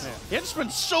 it does. Yeah. He had to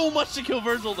spend so much to kill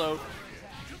Vergil, though.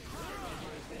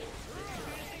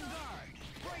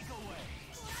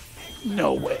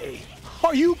 No way.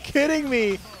 Are you kidding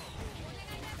me?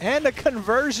 And a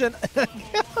conversion. Oh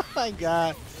my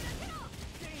God.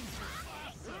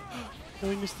 No,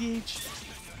 he missed the H.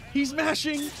 He's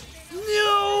mashing.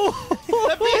 No!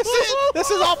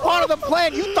 This is all part of the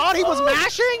plan. You thought he was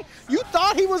mashing? You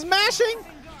thought he was mashing?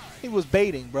 He was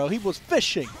baiting, bro. He was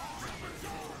fishing.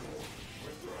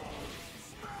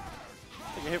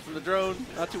 I think get hit from the drone.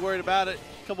 Not too worried about it.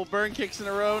 Couple burn kicks in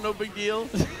a row, no big deal.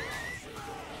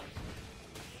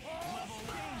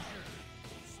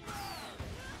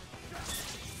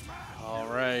 All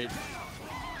right.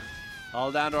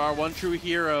 All down to our one true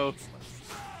hero.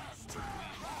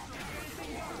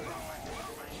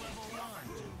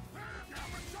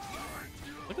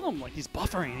 Look at him, like he's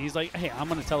buffering. He's like, hey, I'm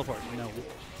gonna teleport. You know.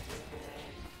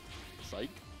 Psych.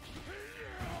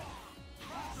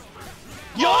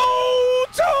 Yo,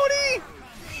 Tony!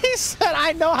 He said,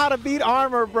 I know how to beat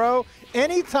armor, bro.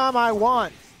 Anytime I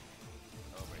want.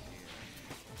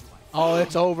 Oh,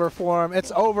 it's over for him.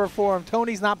 It's over for him.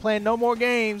 Tony's not playing no more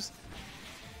games.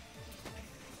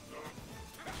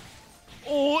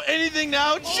 Oh, anything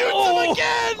now. Shoots him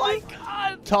again. My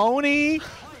God. Tony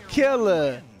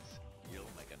Kila.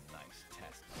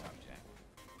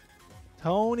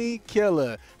 Tony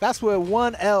Kila. That's with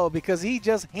one L because he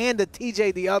just handed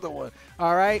TJ the other one.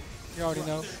 All right? You already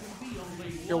know.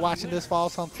 You're watching this, follow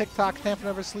us on TikTok, Tampa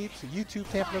Never Sleeps, YouTube,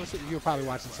 Tampa Never Sleeps. You're probably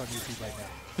watching this on YouTube right now.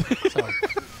 So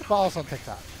follow us on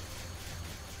TikTok.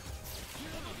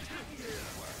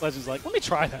 Legend's like, let me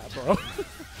try that, bro.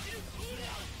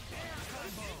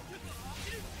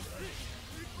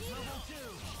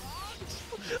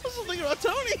 I was thinking about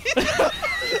Tony.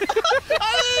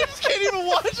 I just can't even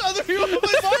watch other people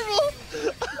play Marvel.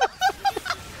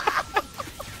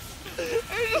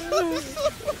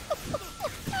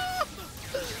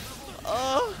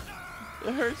 Oh,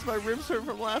 it hurts. My ribs hurt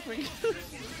from laughing.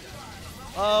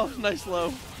 Oh, nice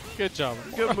low. Good job.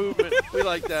 Good movement. We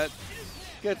like that.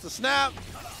 Gets the snap.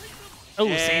 Oh,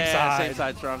 same side. Same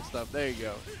side, strong stuff. There you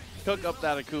go. Cook up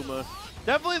that Akuma.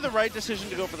 Definitely the right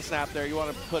decision to go for the snap there. You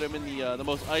want to put him in the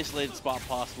most isolated spot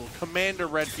possible. Commander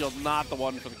Redfield, not the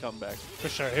one for the comeback. For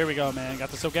sure. Here we go, man. Got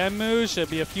the Sogenmu.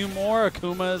 Should be a few more.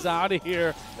 Akuma's out of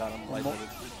here. Got him light-footed.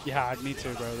 Yeah, me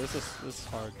too, bro. This is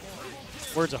hard.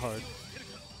 Words are hard.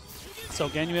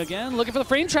 Sogenmu again, looking for the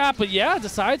frame trap, but yeah,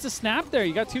 decides to snap there.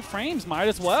 You got 2 frames, might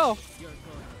as well.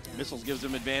 Missiles gives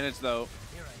him advantage though.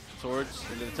 Swords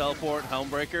into the teleport,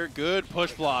 Helmbreaker, good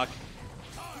push block.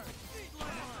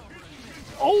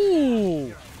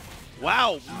 Oh!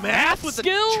 Wow, math with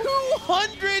skill? a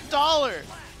 $200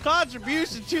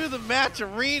 contribution to the match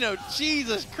arena.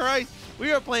 Jesus Christ,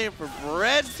 we are playing for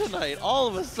bread tonight. All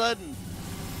of a sudden,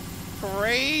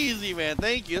 crazy, man.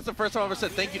 Thank you. That's the first time I've ever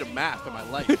said thank you to math in my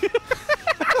life.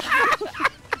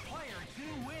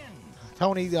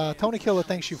 Tony Kila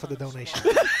thanks you for the donation.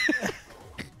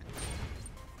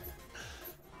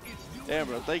 Damn,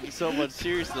 bro. Thank you so much.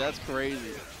 Seriously, that's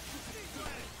crazy.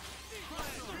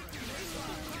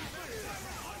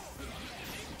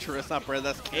 Sure, that's not bread,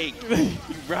 that's cake. You're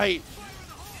right.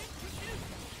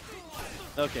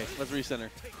 Okay, let's recenter.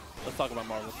 Let's talk about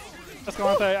Marvel.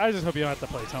 Escalante, I just hope you don't have to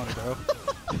play Tony, bro.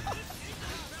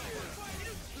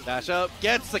 Dash up,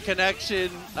 gets the connection.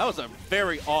 That was a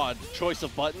very odd choice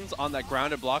of buttons on that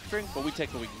grounded block string, but we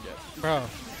take what we can get. Bro,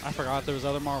 I forgot there was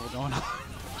other Marvel going on.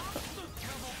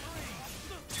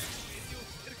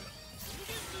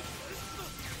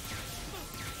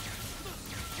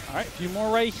 All right, a few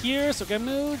more right here.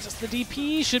 Sogenmu, just the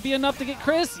DP. Should be enough to get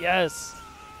Chris. Yes.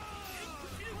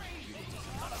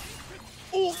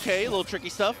 Okay, a little tricky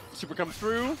stuff. Super comes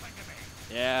through.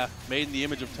 Yeah, made in the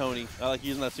image of Tony. I like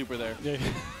using that super there. Yeah.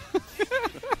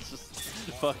 It's just,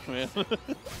 fuck, man.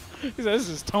 He said, this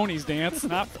is Tony's dance,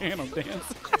 not Phantom dance.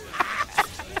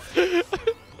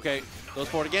 Okay, goes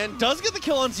forward again. Does get the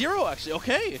kill on 0, actually.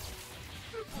 Okay.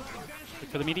 Look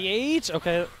for the meaty H.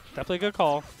 Okay, definitely a good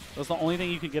call. That was the only thing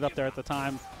you could get up there at the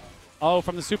time. Oh,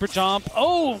 from the super jump.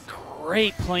 Oh,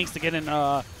 great planks to get in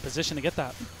position to get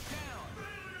that.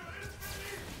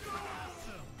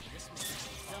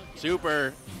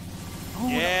 Super. Oh,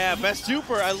 yeah, best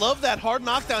super. I love that hard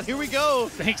knockdown. Here we go.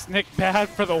 Thanks, Nick Bad,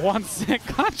 for the 1 cent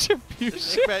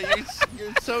contribution. Nick Bad,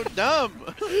 you're so dumb.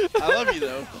 I love you,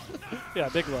 though. Yeah,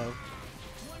 big love.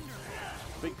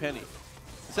 Big penny.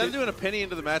 Instead of doing a penny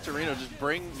into the match arena, just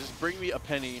bring me a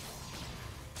penny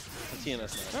to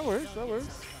TNS now. That works, that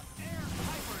works.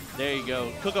 There you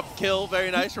go. Cook up the kill.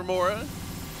 Very nice, Romora.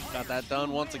 Got that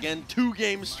done once again. 2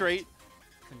 games straight.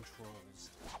 Controls.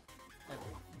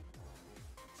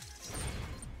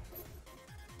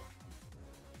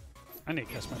 I need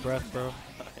to catch my breath, bro.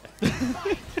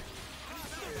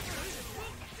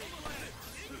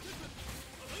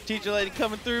 Teacher lady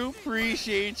coming through.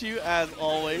 Appreciate you, as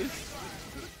always.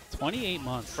 28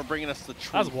 months. For bringing us the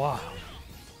truth. That's wild.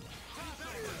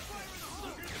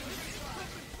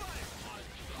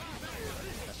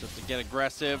 That's just to get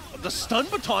aggressive. The stun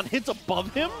baton hits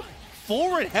above him.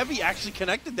 Forward heavy actually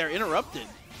connected there, interrupted.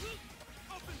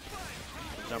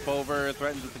 Jump over,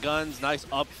 threatens with the guns. Nice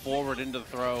up forward into the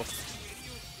throw.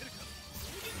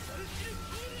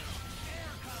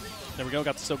 There we go.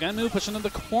 Got the Sogenmu pushing into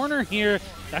the corner here.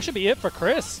 That should be it for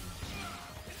Chris.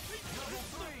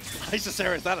 Nice,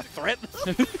 Sarah. Is that a threat?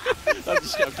 I'm kidding.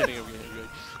 I'm kidding.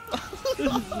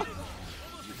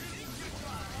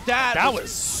 That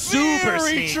was super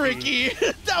very sneaky.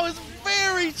 tricky. That was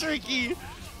very tricky.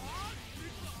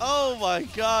 Oh my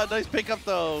god. Nice pickup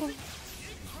though.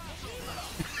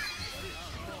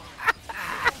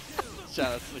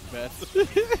 Shout out to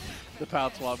McMahon. The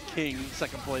Pound Swap King,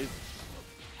 second place.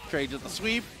 Trades with the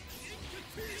sweep.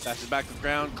 Dashes back to the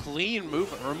ground. Clean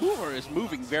movement. Romora is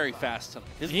moving very fast tonight.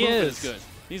 His movement is good.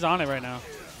 He's on it right now.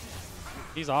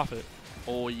 He's off it.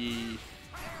 Oh, yeah.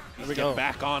 There we go.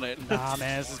 Back on it. Nah,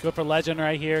 man. This is good for Legend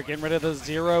right here. Getting rid of the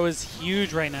 0 is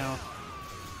huge right now.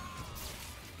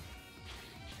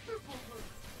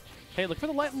 Hey, look for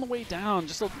the light on the way down.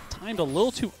 Just timed a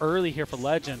little too early here for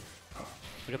Legend.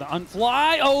 Look at the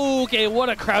unfly. Oh, okay. What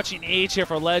a crouching H here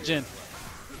for Legend.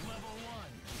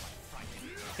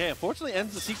 Okay, unfortunately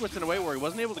ends the sequence in a way where he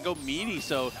wasn't able to go meaty,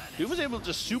 so he was able to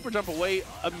just super jump away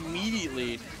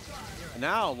immediately.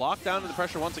 Now, locked down to the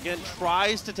pressure once again,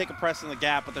 tries to take a press in the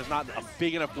gap, but there's not a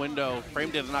big enough window.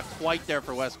 Frame data is not quite there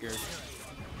for Wesker.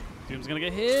 Doom's gonna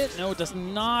get hit. No, it does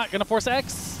not. Gonna force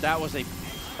X. That was a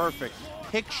perfect,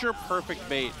 picture-perfect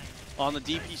bait on the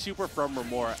DP super from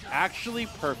Romora. Actually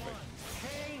perfect.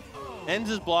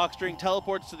 Ends his block string,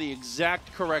 teleports to the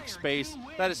exact correct space.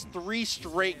 That is 3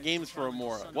 straight games for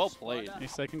Romora. Well played. He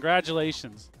said,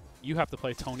 congratulations. You have to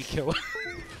play Tony Kila.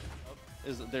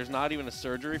 There's not even a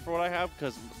surgery for what I have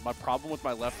because my problem with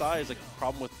my left eye is a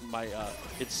problem with my,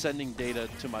 it's sending data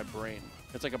to my brain.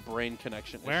 It's like a brain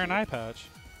connection Wear issue. an eye patch.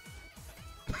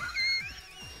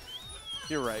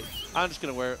 You're right. I'm just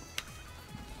going to wear it.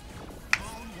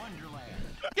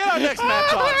 Get our next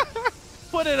match on.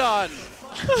 Put it on.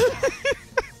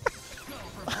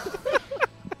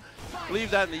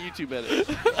 Leave that in the YouTube edit.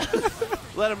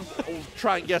 Let him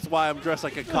try and guess why I'm dressed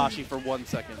like Akashi for 1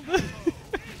 second.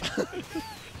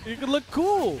 You can look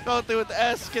cool. Go through with the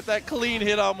S, get that clean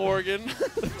hit on Morrigan.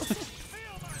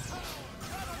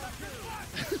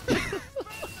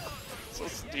 So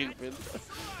stupid.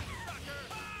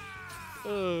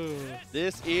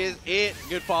 This is it.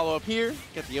 Good follow-up here.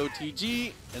 Get the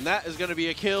OTG, and that is going to be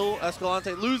a kill.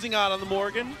 Escalante losing out on the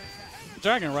Morrigan.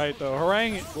 Dragon right, though.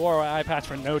 Harangue wore an eye patch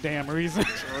for no damn reason.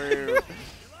 True.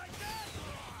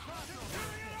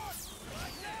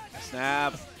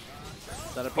 Snap.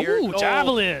 Set up here. Ooh,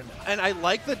 javelin. And I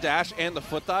like the dash and the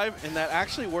foot dive, and that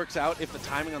actually works out if the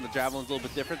timing on the javelin's a little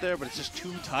bit different there, but it's just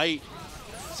too tight.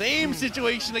 Same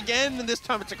situation again, and this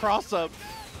time it's a cross-up.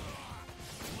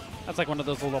 That's like one of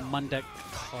those little Mundank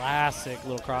classic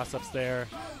little cross-ups there.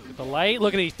 With the light.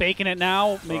 Look at he's faking it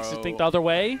now. Makes you think the other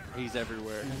way. He's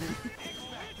everywhere.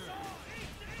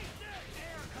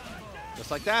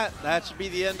 Just like that. That should be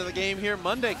the end of the game here.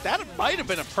 Mundank, that might have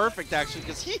been a perfect, actually,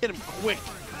 because he hit him quick.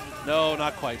 No,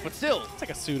 not quite, but still. It's like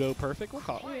a pseudo-perfect. We'll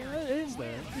call it. Yeah, it is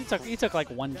there. He took like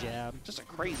 1 jab. Just a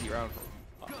crazy round.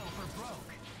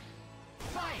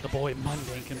 The boy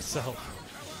Mundank himself.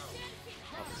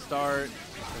 Start,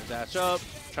 dash up,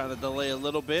 trying to delay a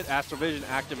little bit. Astrovision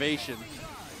activation.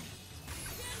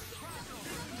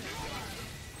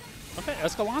 Okay,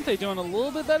 Escalante doing a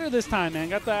little bit better this time, man.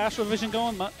 Got the Astrovision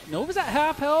going. Nova's at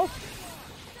half health.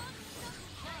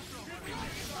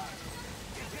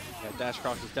 Yeah, dash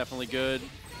cross is definitely good.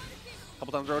 A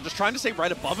couple times in a row, just trying to stay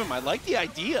right above him. I like the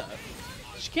idea.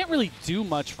 She can't really do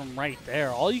much from right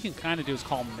there. All you can kind of do is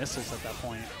call missiles at that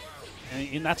point.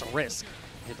 And that's a risk.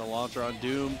 Hit the launcher on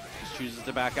Doom. Just chooses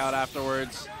to back out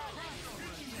afterwards.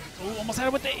 Ooh, almost had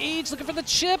it with the H. Looking for the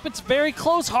chip. It's very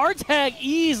close. Hard tag.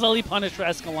 Easily punished for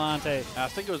Escalante. I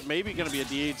think it was maybe going to be a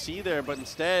DHC there, but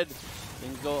instead,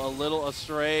 things go a little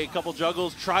astray. A couple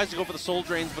juggles. Tries to go for the soul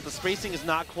drains, but the spacing is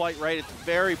not quite right. It's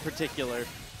very particular.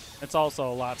 It's also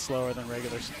a lot slower than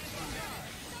regulars.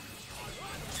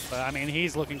 But, I mean,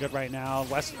 he's looking good right now.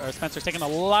 Spencer's taking a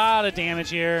lot of damage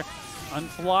here.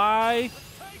 Unfly.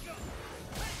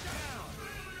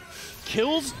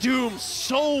 Kills Doom,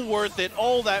 so worth it.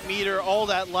 All that meter, all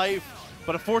that life.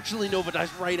 But unfortunately, Nova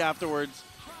dies right afterwards.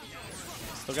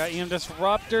 Still got EM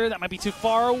Disruptor. That might be too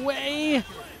far away.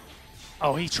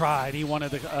 Oh, he tried. He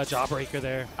wanted the Jawbreaker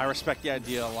there. I respect the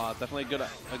idea a lot. Definitely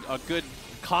a good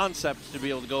concept to be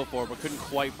able to go for, but couldn't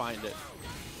quite find it.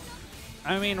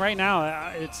 I mean, right now,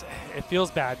 it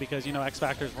feels bad because, you know, X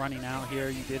Factor's running out here.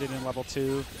 You did it in level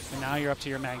 2, and now you're up to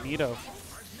your Magneto.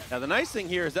 Now, the nice thing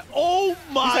here is that, oh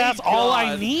my That's God. all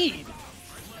I need.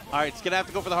 All right, it's going to have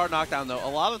to go for the hard knockdown, though. A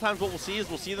lot of the times what we'll see is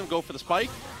we'll see them go for the spike,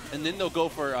 and then they'll go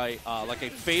for a like a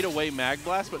fade-away mag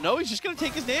blast. But no, he's just going to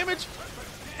take his damage,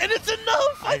 and it's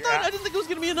enough! I didn't think it was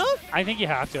going to be enough. I think you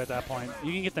have to at that point.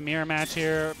 You can get the mirror match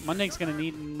here. Mundank's going to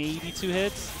need maybe 2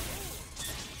 hits.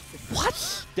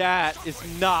 What? That is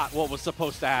not what was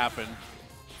supposed to happen.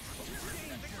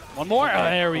 One more. Oh,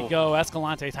 there we go.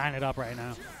 Escalante tying it up right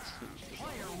now.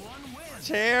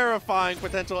 Terrifying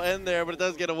potential end there, but it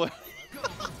does get away.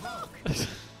 That's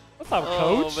not a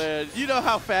coach. Oh, man. You know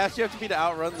how fast you have to be to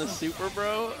outrun the super,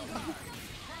 bro?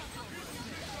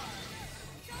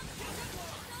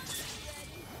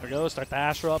 There we go. Start the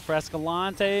Astro up for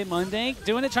Escalante. Mundank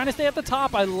doing it, trying to stay at the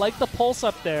top. I like the pulse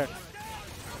up there.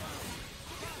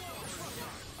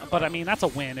 But, I mean, that's a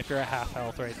win if you're at half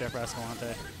health right there for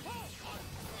Escalante.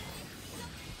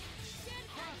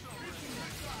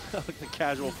 The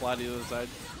casual fly to the other side.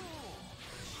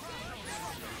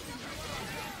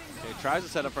 Okay, tries to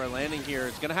set up for a landing here.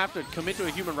 It's going to have to commit to a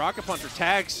human rocket punch or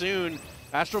tag soon.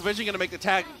 Astral Vision going to make the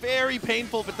tag very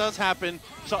painful if it does happen.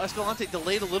 Saw Escalante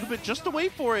delayed a little bit just to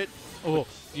wait for it. Oh,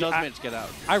 does manage to get out.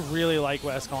 I really like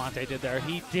what Escalante did there.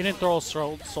 He didn't throw a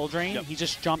soul drain. Yep. He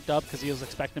just jumped up because he was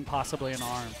expecting possibly an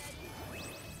arm.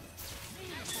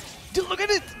 Dude, look at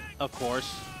it! Of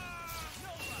course.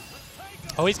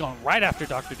 Oh, he's going right after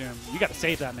Dr. Doom. You got to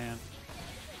save that man.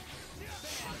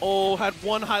 Oh, had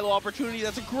one high-low opportunity.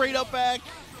 That's a great up back.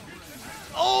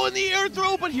 Oh, in the air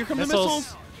throw, but here come the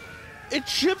missiles. It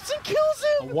chips and kills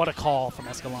him. What a call from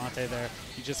Escalante there.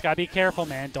 You just got to be careful,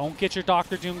 man. Don't get your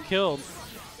Dr. Doom killed.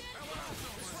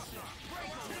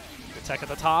 Good tech at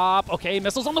the top. Okay,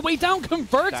 missiles on the way down.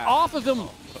 Converts off of him.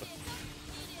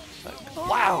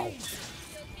 Wow.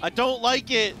 I don't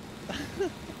like it.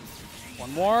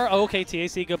 One more. Okay,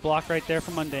 TAC, good block right there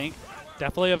from Mundank.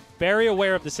 Definitely very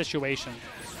aware of the situation.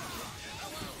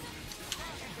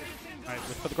 All right,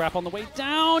 look for the grapple on the way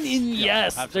down. And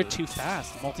yes, absolutely. They're too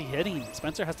fast. Multi-hitting.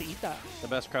 Spencer has to eat that. The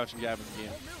best crouching jab in the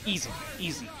game. Easy,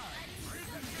 easy.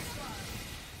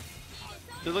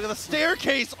 Dude, look at the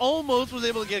staircase. Almost was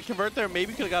able to get a convert there.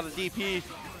 Maybe could have got a DP.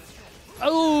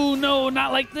 Oh, no,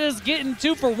 not like this. Getting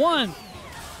 2 for 1.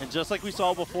 And just like we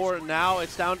saw before, now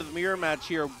it's down to the mirror match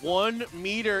here. 1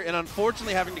 meter, and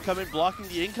unfortunately having to come in blocking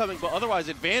the incoming, but otherwise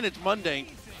advantage Mundank.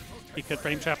 He could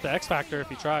frame trap the X Factor if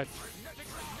he tried.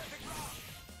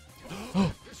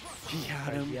 He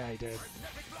had him. Yeah, he did.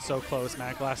 So close.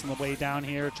 Mag Blast on the way down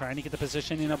here, trying to get the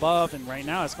positioning above. And right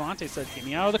now, Escalante said, get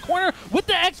me out of the corner with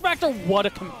the X Factor. What a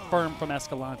confirm from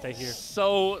Escalante here.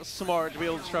 So smart to be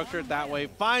able to structure it that way.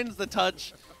 Finds the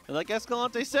touch. And like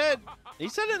Escalante said, he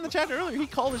said it in the chat earlier. He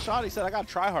called his shot. He said, I got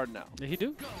to try hard now. Did he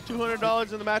do?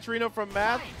 $200 in the match arena from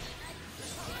Matt.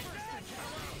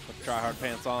 Put the try hard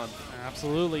pants on.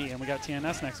 Absolutely. And we got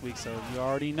TNS next week, so you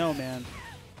already know, man.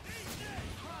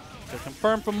 So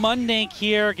confirmed from Mundank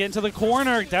here. Getting to the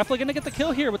corner. Definitely going to get the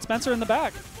kill here with Spencer in the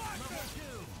back.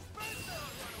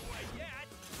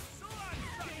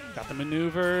 Got the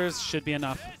maneuvers. Should be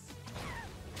enough.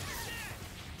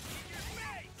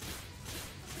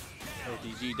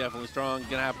 DG definitely strong.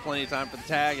 Gonna have plenty of time for the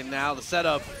tag, and now the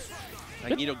setup.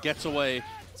 Magneto gets away.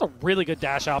 It's a really good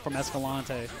dash out from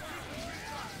Escalante.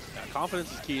 Yeah,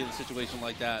 confidence is key in a situation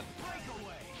like that.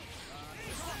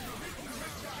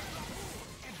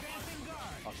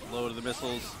 Low to the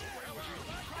missiles.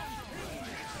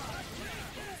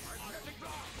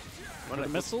 One of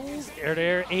the missiles.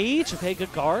 Air-to-air H. Okay,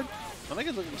 good guard. I think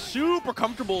it's looking super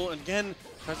comfortable. And again,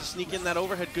 tries to sneak in that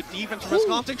overhead. Good defense from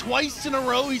Escalante. Twice in a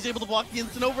row, he's able to block the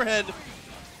instant overhead.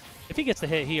 If he gets the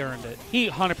hit, he earned it. He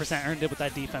 100% earned it with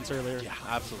that defense earlier. Yeah,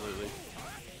 absolutely.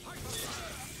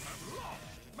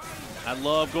 I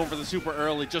love going for the super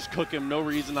early. Just cook him. No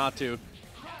reason not to.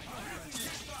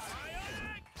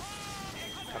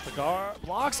 Got the guard.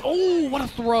 Blocks. Oh, what a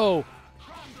throw.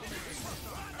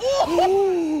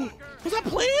 Oh! Was that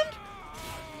planned?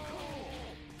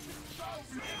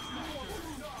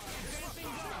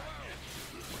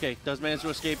 Okay, does manage to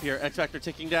escape here. X Factor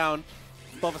ticking down.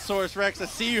 Bulbasaurus Rex, I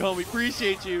see you, homie.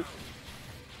 Appreciate you.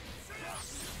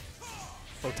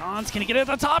 Photons, can he get it at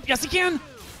the top? Yes, he can.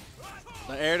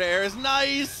 The air-to-air is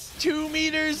nice. 2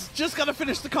 meters. Just got to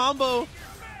finish the combo.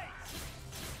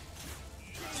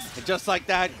 And just like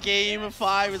that, Game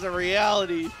 5 is a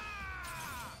reality.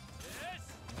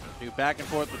 Dude, back and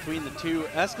forth between the two.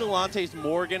 Escalante's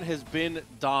Morrigan has been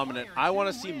dominant. I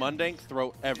want to see Mundank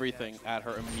throw everything at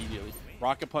her immediately.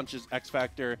 Rocket punches, X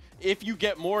Factor. If you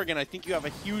get Morrigan, I think you have a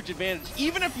huge advantage,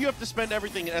 even if you have to spend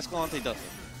everything and Escalante doesn't.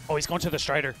 Oh, he's going to the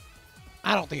Strider.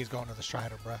 I don't think he's going to the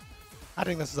Strider, bro. I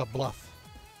think this is a bluff.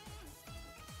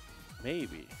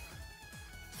 Maybe.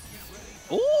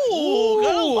 Ooh,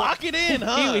 gotta lock it in,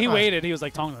 huh? He waited. He was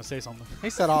like, Tonga, say something. He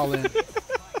said all in.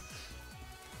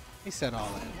 He said all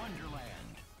in.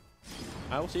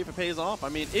 I will see if it pays off. I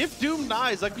mean, if Doom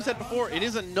dies, like we said before, it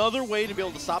is another way to be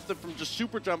able to stop them from just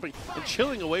super jumping and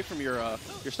chilling away from your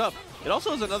stuff. It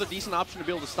also is another decent option to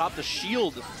be able to stop the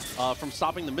shield from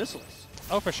stopping the missiles.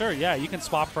 Oh, for sure. Yeah, you can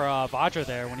swap for Vajra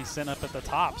there when he's sitting up at the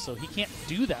top, so he can't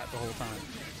do that the whole time.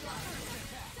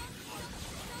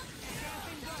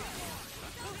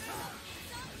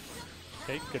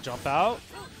 Okay, good jump out.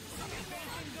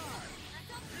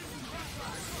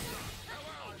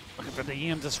 Looking for the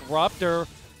EM Disruptor.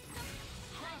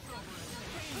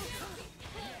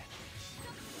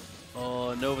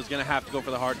 Oh, Nova's going to have to go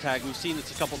for the hard tag. We've seen this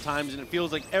a couple times, and it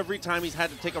feels like every time he's had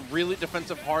to take a really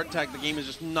defensive hard tag, the game has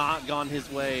just not gone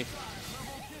his way.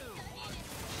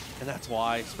 And that's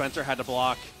why Spencer had to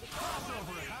block.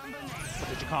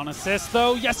 Did you call an assist,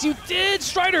 though? Yes, you did!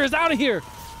 Strider is out of here!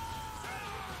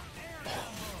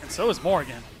 And so is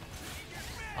Morrigan.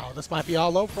 Oh, this might be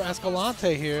all over for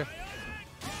Escalante here.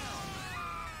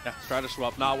 Yeah, Strider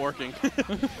swap not working.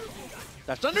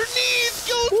 That's underneath,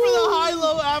 goes for the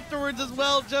high-low afterwards as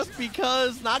well, just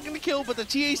because. Not going to kill, but the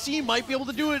TAC might be able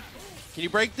to do it. Can you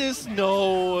break this?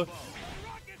 No.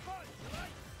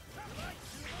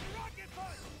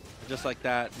 Just like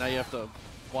that. Now you have to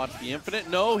watch the infinite.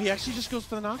 No, he actually just goes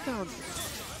for the knockdown.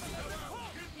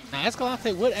 Now,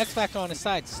 Escalante with X Factor on his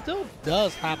side still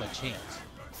does have a chance.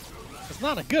 It's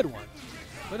not a good one,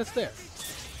 but it's there.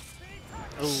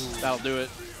 Oh, that'll do it.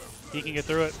 He can get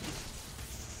through it.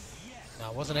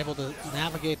 Now, wasn't able to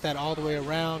navigate that all the way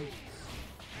around.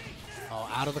 Oh,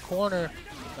 out of the corner,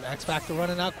 but X Factor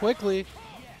running out quickly.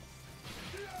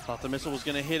 Thought the missile was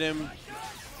going to hit him.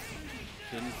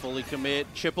 Didn't fully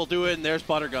commit. Chip will do it, and there's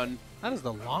Buttergun. That is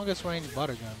the longest range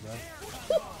Buttergun,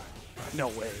 bro. No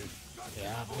way.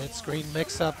 Yeah, mid-screen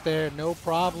mix up there, no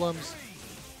problems.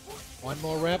 One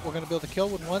more rep, we're going to be able to kill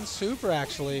with one super,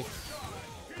 actually.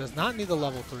 Does not need the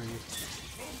level 3.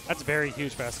 That's very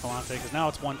huge for Escalante, because now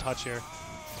it's one touch here.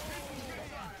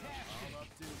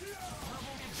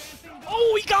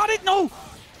 Oh, he got it! No!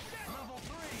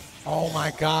 Oh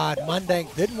my god,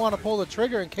 Mundank didn't want to pull the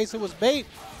trigger in case it was bait,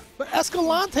 but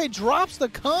Escalante drops the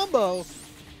combo.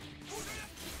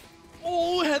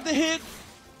 Oh, had the hit.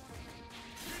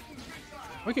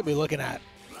 We could be looking at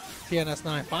TNS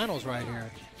 9 finals right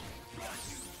here.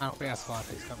 I don't think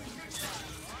Escalante's coming.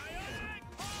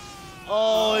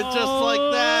 Oh, and just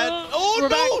like that. Oh, We're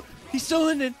no! back. He's still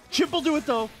in it. Chip will do it,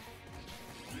 though.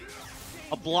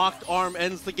 A blocked arm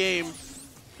ends the game.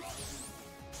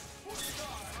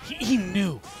 He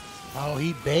knew. Oh,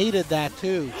 he baited that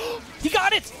too. He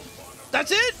got it!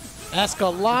 That's it?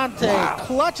 Escalante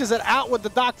clutches it out with the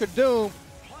Dr. Doom.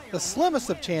 The slimmest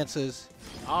of chances.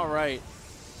 All right.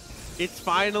 It's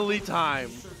finally time.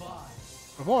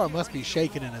 Romora must be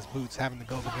shaking in his boots having to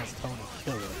go up against Tony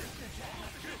Kila.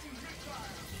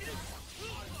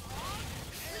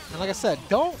 And like I said,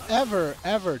 don't ever,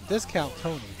 ever discount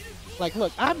Tony. Like,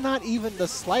 look, I'm not even the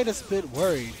slightest bit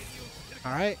worried,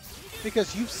 all right?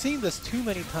 Because you've seen this too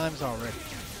many times already.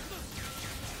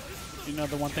 You know,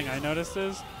 the one thing I noticed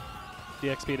is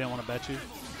DXP didn't want to bet you.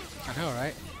 I know,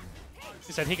 right?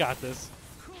 He said he got this.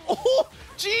 Oh,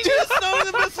 genius! Knowing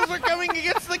the missiles are coming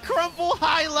against the crumple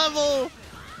high level.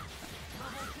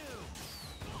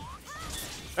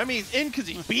 I mean, he's in because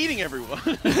he's beating everyone.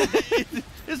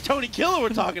 It's Tony Kila we're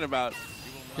talking about.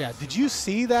 Yeah, did you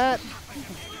see that?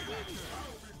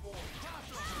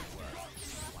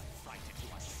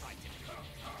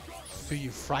 Do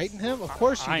you frighten him? Of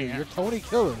course you do. You're Tony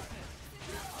Kila.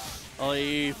 Oh,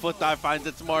 he foot dive finds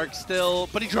its mark still,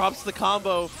 but he drops the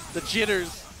combo, the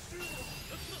jitters.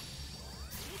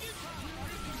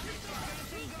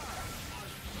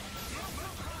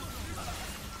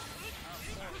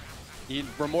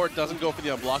 Romora doesn't go for the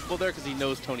unblockable there because he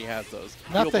knows Tony has those.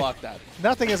 He'll block that.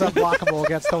 Nothing is unblockable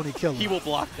against Tony Kila. He will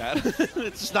block that.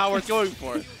 It's just not worth going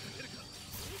for.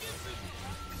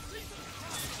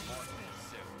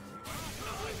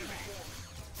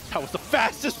 That was the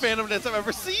fastest Phantom Dance I've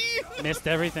ever seen. Missed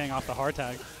everything off the hard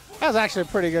tag. That was actually a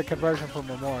pretty good conversion from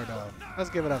Romora, though. Let's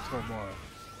give it up to Romora.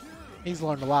 He's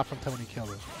learned a lot from Tony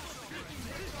Kila.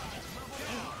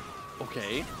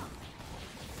 Okay.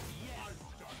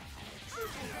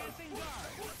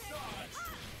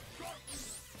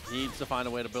 Needs to find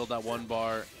a way to build that one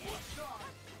bar.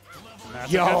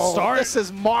 That's a good start. This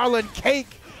is Marlin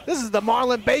Cake. This is the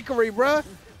Marlin Bakery, bruh.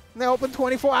 And they open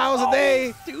 24 hours a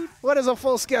day. Dude. What is a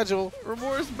full schedule?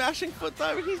 Romora's mashing foot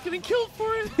dive and he's getting killed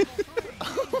for it.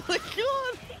 Oh my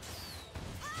god.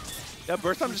 Yeah,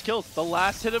 burst time just kills. The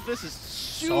last hit of this is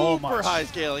So super much. high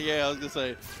scaling. Yeah, I was gonna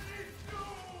say.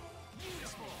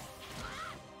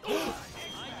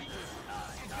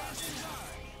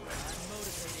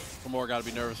 Romora gotta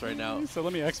be nervous right now. So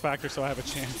let me X Factor so I have a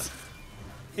chance.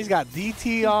 He's got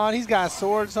DT on. He's got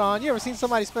swords on. You ever seen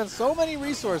somebody spend so many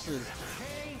resources?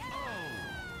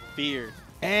 Fear.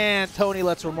 And Tony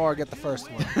lets Romora get the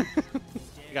first one.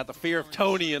 You got the fear of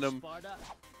Tourney in him.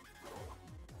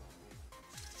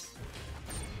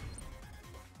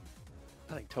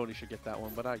 I think Tourney should get that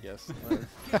one, but I guess.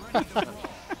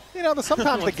 You know,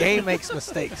 sometimes the game makes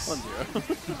mistakes.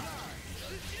 1-0.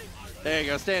 There you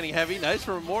go, standing heavy. Nice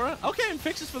for Romora. Okay, and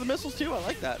fixes for the missiles too. I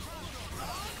like that.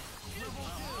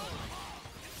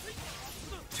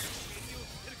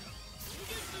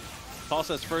 Paul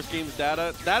says first game's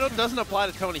data. That doesn't apply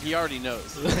to Tourney. He already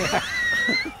knows.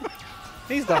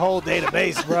 He's the whole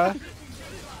database, bruh.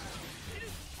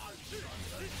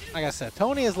 Like I said,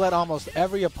 Tony has let almost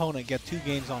every opponent get 2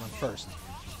 games on him first.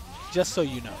 Just so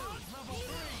you know.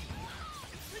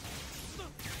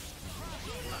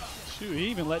 Shoot, he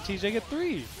even let TJ get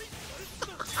 3.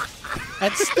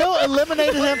 And still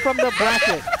eliminated him from the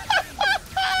bracket.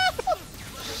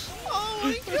 Oh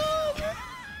my god!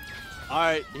 All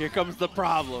right, here comes the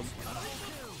problem.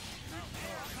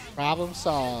 Problem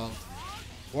solved.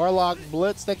 Warlock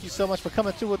Blitz, thank you so much for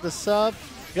coming through with the sub.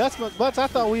 Guts McButts, I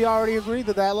thought we already agreed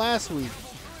to that last week.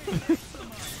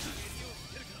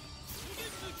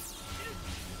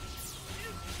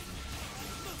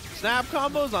 Snap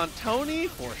combos on Tourney?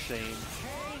 For shame.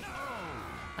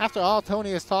 After all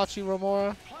Tony has taught you,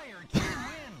 Romora.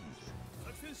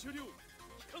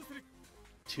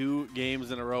 2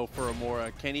 games in a row for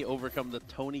Romora. Can he overcome the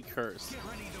Tourney curse?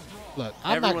 Look,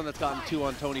 Everyone that's gotten 2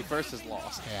 on Tourney first has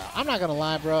lost. Yeah, I'm not gonna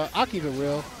lie, bro. I'll keep it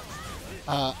real.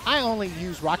 I only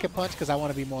use Rocket Punch because I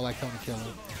want to be more like Tony Kila.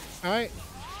 All right,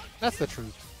 that's the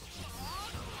truth.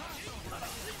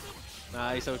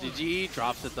 Nice OTG,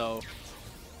 drops it though.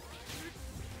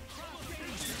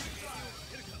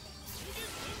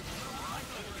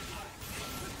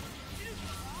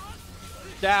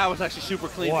 That was actually super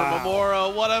clean Wow. from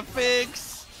Romora. What a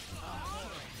fix!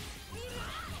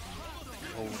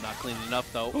 Oh, not clean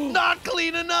enough though. Not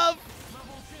clean enough!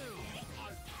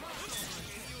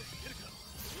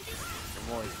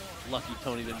 Romora's lucky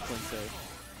Tourney didn't clean save.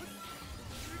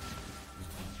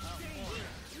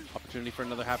 Opportunity for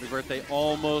another happy birthday.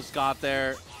 Almost got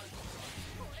there.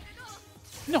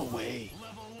 No way.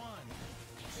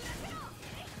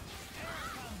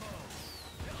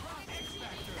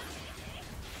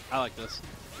 I like this.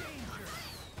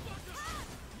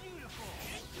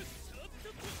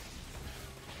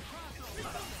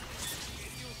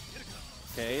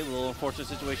 Okay, a little unfortunate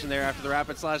situation there after the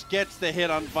rapid slash. Gets the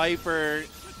hit on Viper.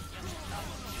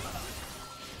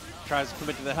 Tries to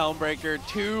commit to the Helmbreaker.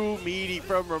 Too meaty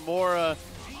from Romora.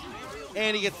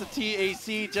 And he gets the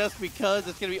TAC just because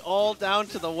it's going to be all down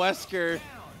to the Wesker.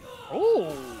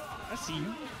 Oh, I see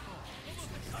you.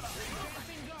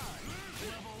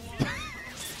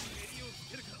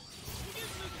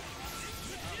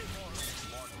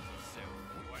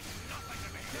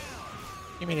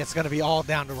 You mean it's going to be all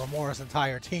down to Romora's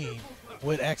entire team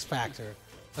with X Factor?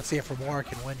 Let's see if Romora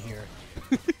can win here.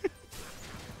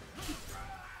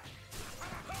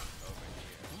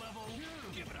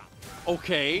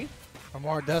 Okay.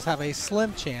 Romora does have a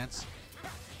slim chance.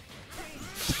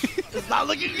 It's not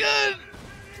looking good.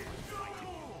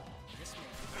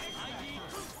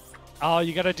 Oh,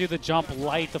 you got to do the jump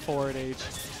light the forward H.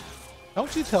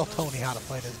 Don't you tell Tony how to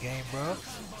play this game, bro.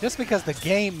 Just because the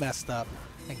game messed up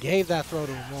and gave that throw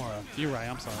to Romora. You're right,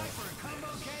 I'm sorry.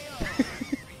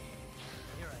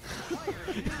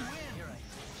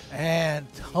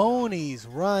 And Tony's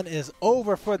run is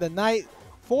over for the night.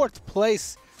 4th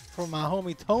place for my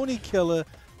homie Tony Kila.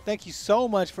 Thank you so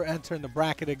much for entering the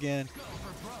bracket again.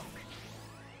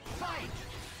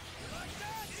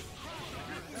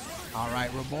 All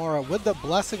right, Romora, with the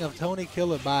blessing of Tony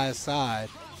Kila by his side,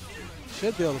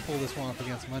 should be able to pull this one up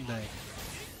against Mundank.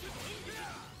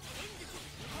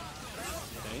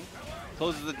 Okay.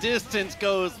 Closes the distance,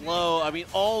 goes low. I mean,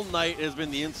 all night has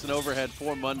been the instant overhead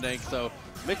for Mundank, so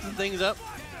mixing things up.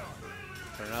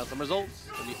 Turning out some results.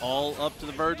 It'll be all up to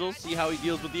the Vergil. See how he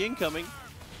deals with the incoming.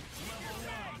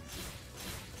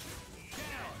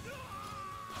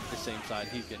 The same side,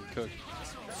 he's getting cooked.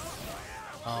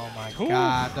 Oh my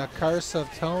God, the curse of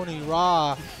Tony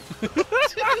Raw.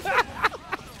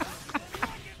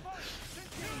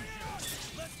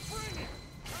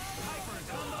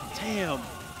 Damn.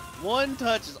 One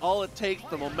touch is all it takes.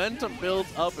 The momentum builds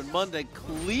up, and Mundank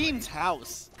cleans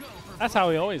house. That's how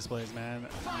he always plays, man.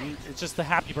 It's just the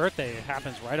happy birthday. It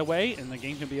happens right away, and the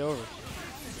game can be over.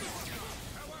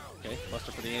 Okay,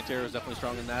 Buster for the anti-air is definitely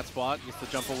strong in that spot. Gets the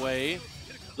jump away.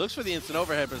 Looks for the instant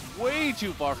overhead, but it's way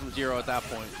too far from zero at that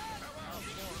point.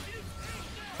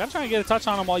 I'm trying to get a touch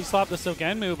on him while you slap the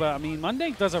Silkenmu, but I mean,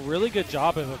 Mundank does a really good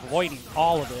job of avoiding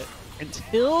all of it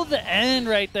until the end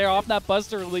right there off that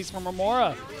Buster release from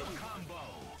Romora.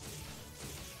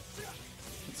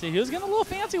 Let's see, he was getting a little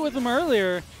fancy with him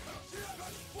earlier.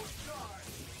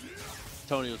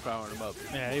 Tourney was powering him up.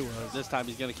 Yeah, he was. This time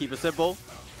he's going to keep it simple.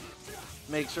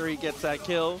 Make sure he gets that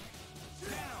kill.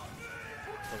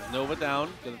 Nova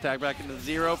down. Gonna tag back into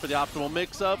zero for the optimal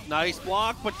mix-up. Nice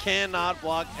block, but cannot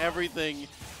block everything.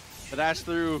 The dash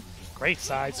through. Great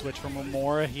side switch from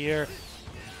Romora here.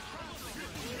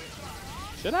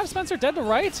 Should have Spencer dead to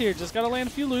rights here. Just gotta land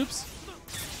a few loops.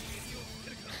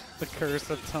 The curse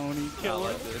of Tourney. Kill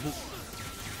it.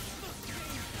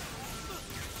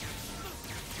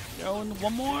 Going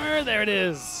one more. There it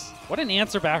is. What an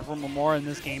answer back from Romora in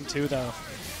this game too, though.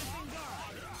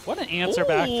 What an answer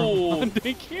back from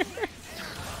Mundank here.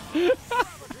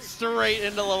 Straight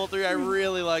into level 3. I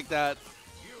really like that.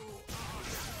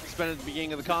 Spend at the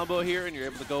beginning of the combo here, and you're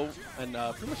able to go and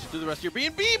pretty much do the rest of your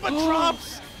B&B, but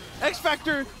drops! X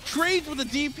Factor trades with a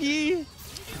DP.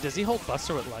 Does he hold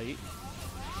Buster with light?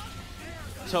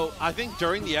 So I think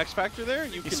during the X Factor there,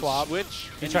 you can swap. switch.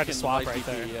 He tried to swap right DP,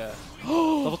 there. Yeah.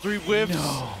 Level 3 whiffs. No.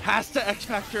 Has to X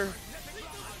Factor.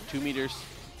 2 meters.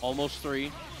 Almost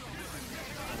 3.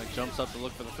 Jumps up to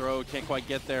look for the throw. Can't quite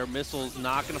get there. Missiles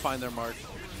not going to find their mark.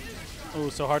 Oh,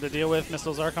 so hard to deal with.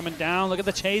 Missiles are coming down. Look at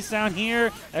the chase down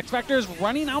here. X Factor is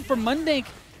running out for Mundank.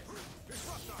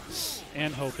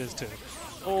 And Hope is too.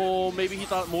 Oh, maybe he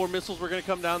thought more missiles were going to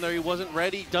come down there. He wasn't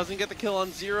ready. Doesn't get the kill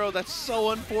on zero. That's so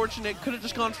unfortunate. Could have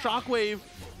just gone Shockwave.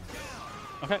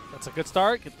 Okay, that's a good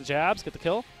start. Get the jabs, get the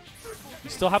kill. You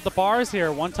still have the bars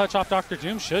here. One touch off Dr.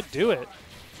 Doom should do it.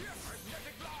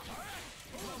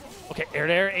 Okay,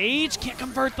 air-to-air H. Can't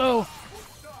convert, though.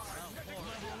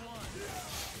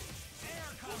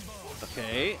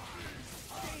 Okay.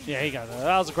 Yeah, he got it.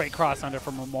 That was a great cross under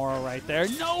from Romora right there.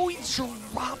 No, he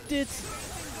dropped it.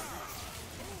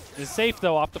 It's safe,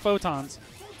 though, off the photons.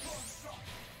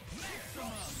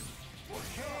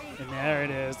 And there it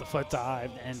is, the foot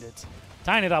dive to end it.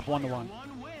 Tying it up 1-1.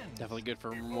 Definitely good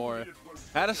for Romora.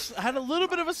 Had a little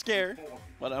bit of a scare,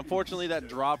 but unfortunately that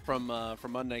drop from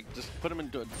Mundank just put him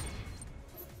into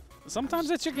Sometimes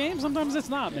it's your game, sometimes it's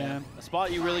not, man. a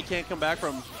spot you really can't come back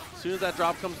from. As soon as that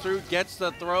drop comes through, gets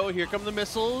the throw. Here come the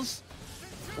missiles.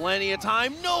 Plenty of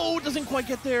time. No, doesn't quite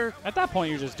get there. At that point,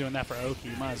 you're just doing that for Oki.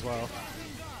 Might as well.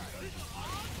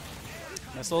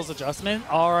 Missiles adjustment.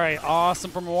 All right,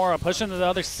 awesome from Romora. Pushing to the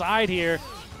other side here.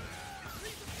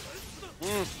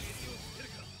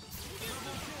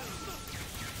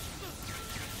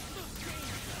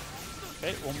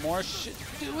 Okay, one more should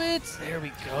do it. There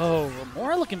we go.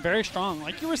 Romora looking very strong.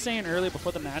 Like you were saying earlier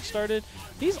before the match started,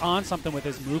 he's on something with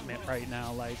his movement right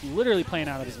now. Like literally playing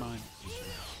out of his mind.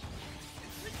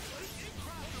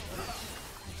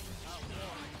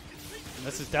 And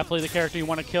this is definitely the character you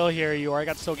want to kill here. You already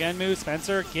got Silkenmu.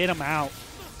 Spencer, get him out.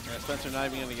 Yeah, Spencer not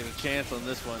even going to get a chance on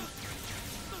this one.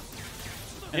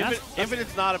 And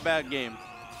Infinite's not a bad game.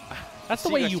 That's the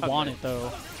way you want it,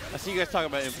 though. I see you guys talking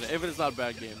about Infinite. Infinite's not a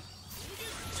bad game.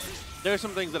 There are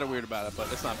some things that are weird about it,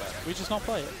 but it's not bad. We just don't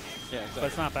play it. Yeah, exactly. But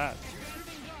it's not bad.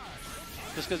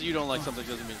 Just because you don't like something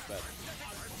doesn't mean it's bad.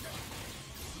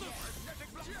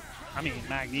 I mean,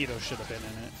 Magneto should have been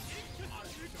in it.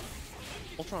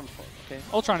 Ultron's fun, okay?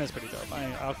 Ultron is pretty dope.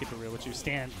 I'll keep it real with you.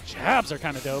 Stan jabs are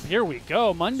kind of dope. Here we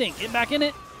go. Mundank, get back in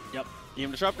it. Yep.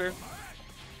 EM Disruptor.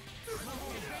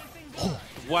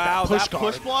 Wow, that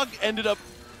push block ended up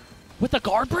with a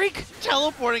guard break?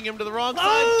 Teleporting him to the wrong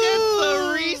side. Gets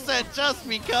the reset just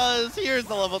because. Here's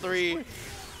the level 3.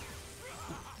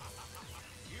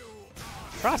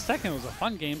 Cross Tekken was a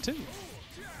fun game, too.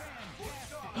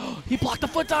 He blocked the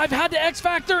foot dive, had the X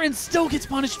Factor, and still gets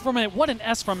punished from it. What an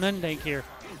S from Mundank here.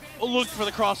 Looked for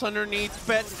the cross underneath,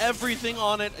 bet everything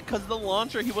on it because the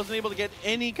launcher, he wasn't able to get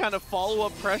any kind of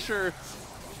follow-up pressure.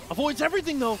 Avoids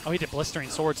everything, though. Oh, he did blistering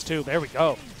swords, too. There we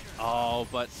go. Oh,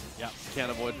 but, yeah,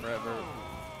 can't avoid forever.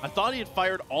 I thought he had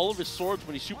fired all of his swords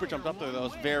when he super jumped up there. That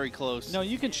was very close. No,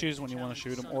 you can choose when you want to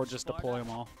shoot him or just deploy them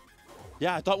all.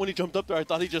 Yeah, I thought when he jumped up there, I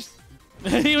thought he just...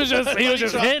 he was just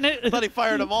hitting it. I thought he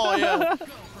fired them all, yeah.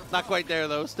 Not quite there,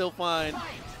 though. Still fine.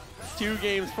 2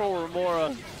 games for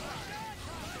Romora.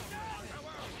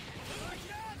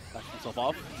 Backs himself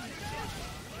off.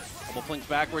 Couple flinks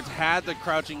backwards, had the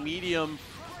crouching medium,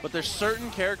 but there's certain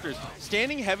characters.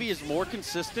 Standing heavy is more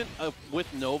consistent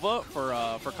with Nova for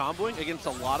comboing against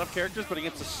a lot of characters, but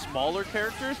against the smaller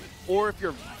characters, or if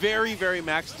you're very, very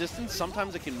max distance,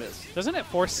 sometimes it can miss. Doesn't it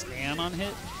force Stan on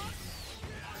hit?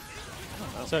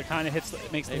 So it kind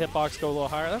of makes the hitbox go a little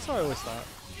higher. That's what I always thought.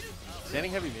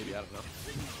 Standing heavy, maybe, I don't know.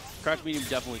 Crouch medium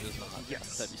definitely does not.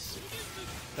 Yes. That'd be sick.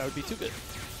 That would be too good.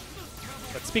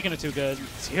 But speaking of too good,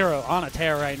 Zero on a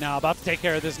tear right now, about to take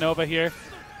care of this Nova here.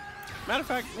 Matter of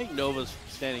fact, I think Nova's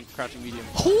standing crouching medium.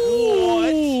 Ooh. What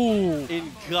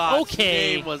in God's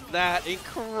name was that?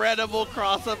 Incredible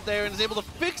cross up there, and is able to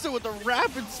fix it with a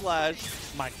rapid slash.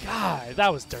 My God,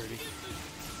 that was dirty.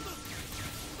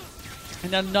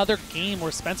 And another game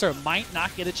where Spencer might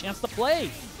not get a chance to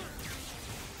play.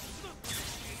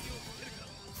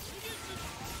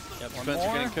 Yep, Spencer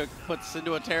getting cooked, puts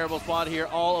into a terrible spot here.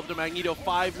 All of the Magneto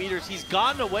 5 meters. He's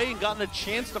gotten away and gotten a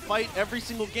chance to fight every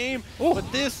single game, but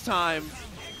this time,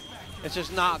 it's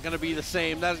just not going to be the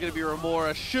same. That's going to be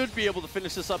Romora. Should be able to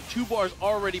finish this up. 2 bars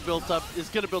already built up. Is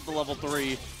going to build the level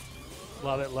 3.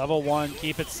 Love it. Level 1.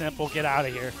 Keep it simple. Get out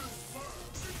of here.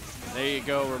 There you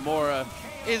go. Remora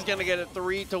is going to get it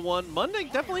 3-1.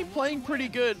 Mundank definitely playing pretty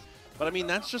good, but I mean,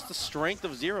 that's just the strength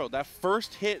of Zero. That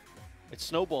first hit, it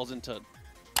snowballs into,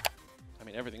 I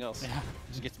mean, everything else. Yeah.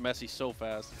 It just gets messy so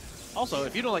fast. Also,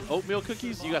 if you don't like oatmeal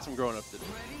cookies, you got some growing up to do.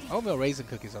 Oatmeal raisin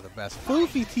cookies are the best.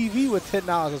 Foofy TV with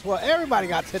 $10 as well. Everybody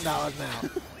got $10 now.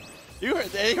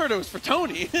 They heard it was for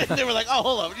Tony. They were like, oh,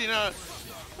 hold up. You know,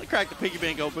 I cracked the piggy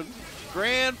bank open.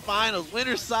 Grand Finals,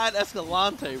 winner's side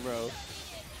Escalante, bro.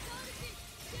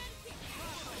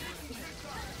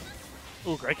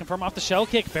 Ooh, great confirm off the shell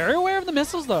kick. Very aware of the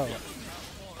missiles, though. Yeah.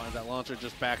 Finds that launcher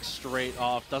just back straight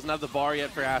off. Doesn't have the bar yet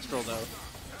for Astral, though.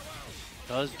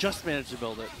 Does just manage to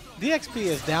build it. DXP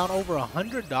is down over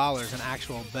 $100 in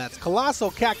actual bets.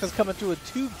 Colossal Cactus coming through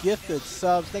with 2 gifted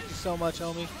subs. Thank you so much,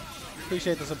 homie.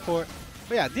 Appreciate the support.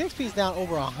 But yeah, DXP is down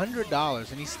over $100,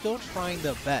 and he's still trying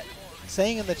to bet.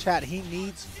 Saying in the chat he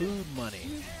needs food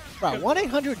money. Bro,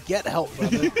 1-800-GET-HELP,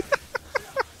 brother.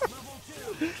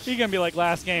 He's going to be like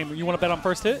last game. You want to bet on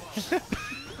first hit?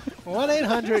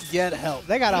 1-800-GET-HELP.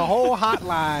 They got a whole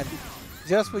hotline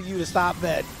just for you to stop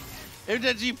betting.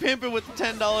 MJG pimping with the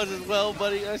 $10 as well,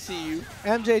 buddy. I see you.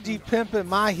 MJG pimping,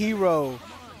 my hero.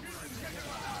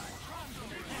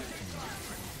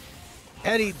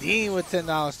 Eddie Dean with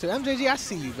 $10 too. MJG, I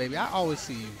see you, baby. I always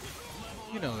see you.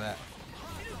 You know that.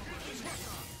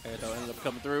 Edo ended up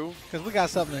coming through. Because we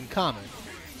got something in common.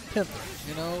 Pimping,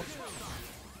 you know?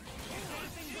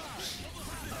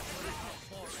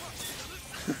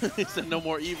 He said no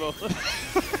more Evo.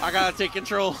 I gotta take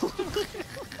control.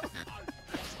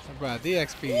 Bro,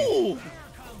 DXP. Ooh.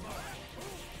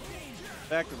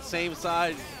 Back to the same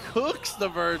side. Cooks the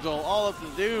Vergil all up to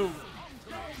Doom.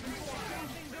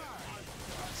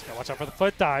 Just gotta watch out for the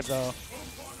foot dive, though.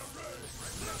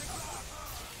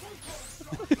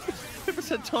 Piper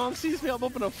said Tom sees me, I'm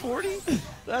open a 40?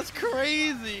 That's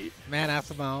crazy. Man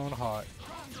after my own heart.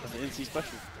 That's an NC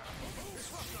special.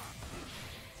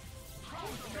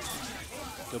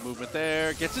 Good movement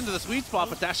there. Gets into the sweet spot,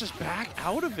 but dashes back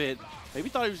out of it. Maybe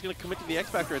thought he was going to commit to the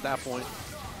X-Factor at that point.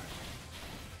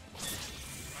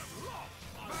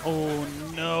 Oh,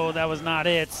 no, that was not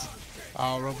it.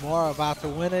 Oh, Romora about to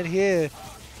win it here.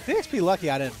 DXP lucky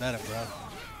I didn't bet him, bro.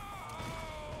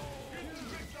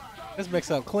 This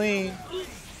mix up clean.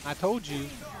 I told you.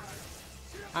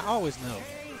 I always know.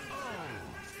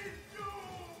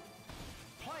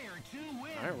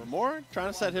 All right, Romora trying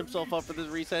to set himself up for this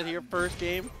reset here. First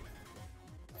game.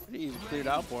 Pretty easy cleared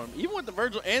out for him. Even with the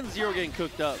Vergil and Zero getting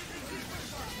cooked up.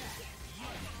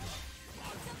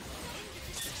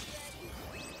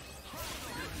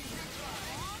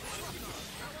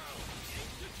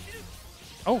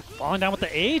 Oh, falling down with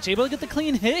the H. Able to get the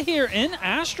clean hit here in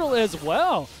Astral as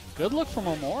well. Good look from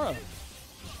Romora.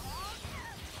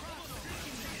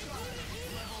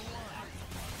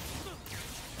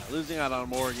 Losing out on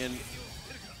Morrigan.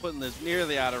 Putting this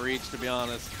nearly out of reach, to be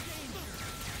honest.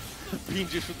 Bean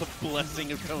Juice with the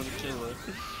blessing of Tony Kila.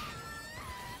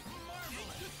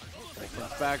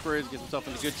 Comes backwards, gets himself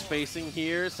into good spacing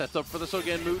here. Sets up for the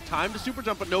Sogenmu. Time to super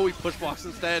jump, but no, he push blocks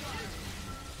instead.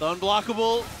 The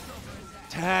unblockable.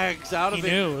 Tags out of it.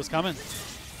 He knew it was coming.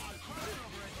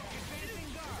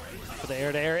 For the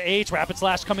air-to-air H. Rapid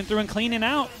slash coming through and cleaning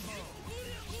out.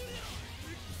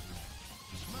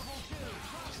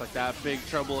 Just like that, big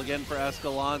trouble again for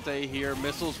Escalante here.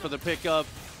 Missiles for the pickup.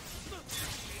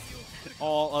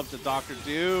 All up to Dr.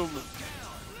 Doom.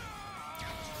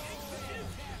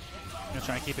 Gonna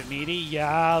try and keep it meaty.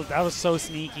 Yeah, that was so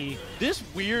sneaky. This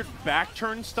weird back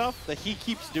turn stuff that he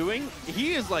keeps doing,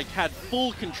 he has like had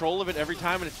full control of it every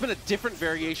time, and it's been a different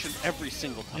variation every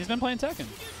single time. He's been playing Tekken.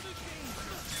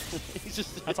 He's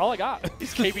just, that's all I got.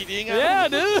 He's KBDing out. Yeah,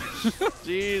 dude.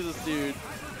 Jesus, dude.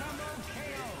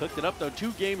 Hooked it up though,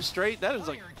 2 games straight. That is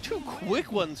like 2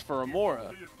 quick ones for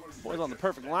Romora. Boy's on the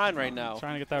perfect line right now.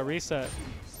 Trying to get that reset.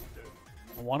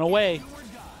 1 away.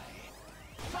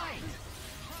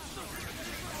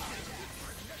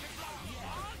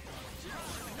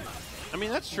 I mean,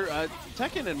 that's true.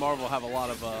 Tekken and Marvel have a lot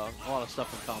of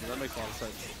stuff in common. That makes a lot of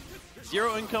sense.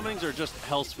 Zero incomings are just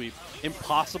hell sweep,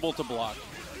 impossible to block.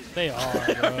 They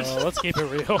are, bro. Let's keep it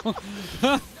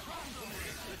real.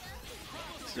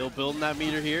 Still building that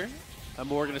meter here.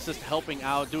 Morrigan assist helping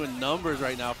out, doing numbers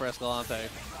right now for Escalante.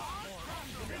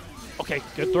 Okay,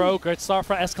 good throw, good start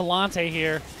for Escalante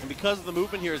here. And because of the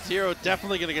movement here at 0,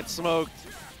 definitely going to get smoked.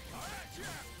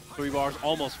 3 bars,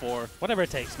 almost 4. Whatever it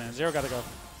takes, man. 0 got to go.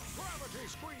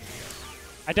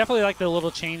 I definitely like the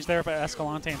little change there for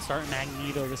Escalante and starting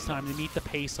Magneto this time to meet the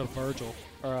pace of Vergil,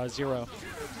 or 0.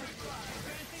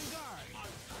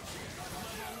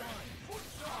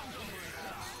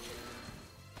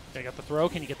 Okay, got the throw.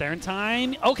 Can you get there in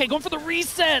time? Okay, going for the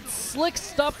reset. Slick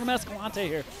stuff from Escalante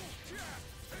here.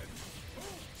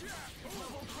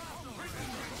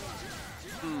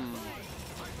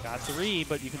 Got 3,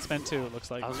 but you can spend 2, it looks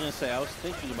like. I was going to say, I was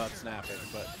thinking about snapping,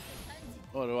 but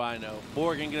what do I know?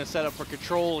 Morrigan going to set up for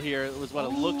control here. It was what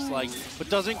it looks like, but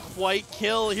doesn't quite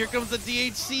kill. Here comes the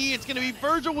DHC. It's going to be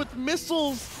Vergil with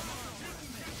missiles.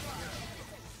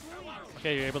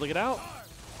 Okay, you're able to get out.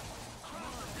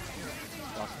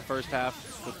 Lost the first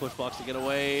half. Good push blocks to get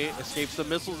away. Escapes the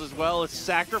missiles as well. It's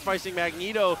sacrificing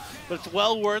Magneto, but it's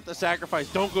well worth the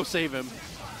sacrifice. Don't go save him.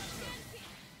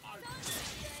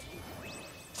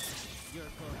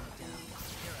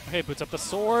 Okay, boots up the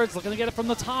swords, looking to get it from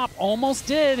the top. Almost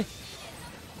did.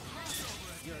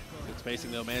 Good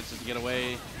spacing though, manages to get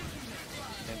away.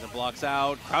 And the blocks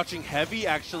out. Crouching heavy,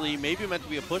 actually, maybe meant to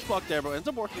be a push block there, but ends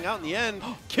up working out in the end.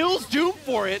 Kills Doom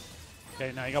for it.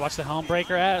 Okay, now you gotta watch the Helm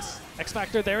Breaker X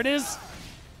Factor. There it is.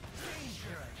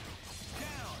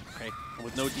 Okay, and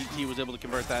with no DT, was able to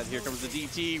convert that. Here comes the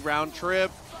DT, round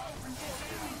trip.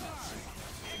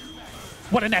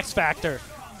 What an X Factor.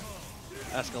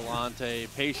 Escalante,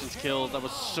 patience kills. That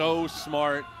was so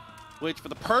smart. Which for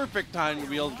the perfect time to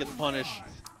be able to get the punish.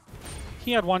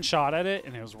 He had 1 shot at it,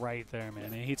 and it was right there, man.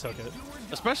 And he took it.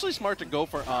 Especially smart to go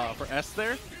for S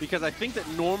there, because I think that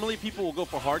normally people will go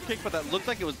for hard kick, but that looked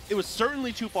like it was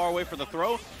certainly too far away for the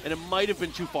throw, and it might have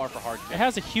been too far for hard kick. It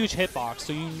has a huge hitbox,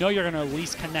 so you know you're going to at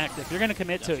least connect. If you're going to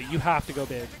commit to it, you have to go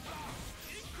big.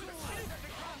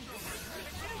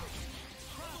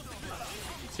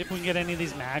 See if we can get any of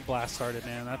these mag blasts started,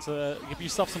 man. That's give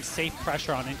yourself some safe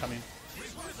pressure on incoming.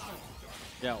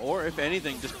 Yeah, or if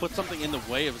anything, just put something in the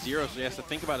way of 0 so he has to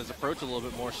think about his approach a little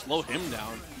bit more. Slow him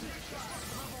down.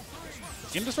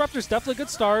 Game Disruptor's definitely a good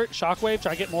start. Shockwave,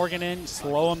 try to get Morrigan in,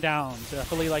 slow him down.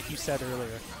 Definitely like you said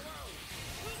earlier.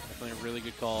 Definitely a really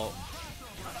good call.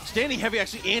 Standing heavy,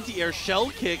 actually anti-air shell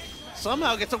kick.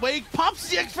 Somehow gets away, pops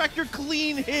the X Factor,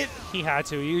 clean hit. He had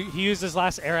to. He used his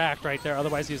last air act right there.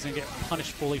 Otherwise, he was going to get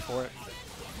punished fully for it.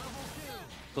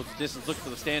 Close the distance, look for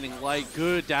the standing light.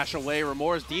 Good dash away.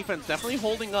 Romora's defense definitely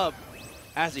holding up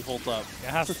as he holds up.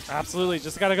 Yeah, absolutely.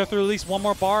 Just got to go through at least 1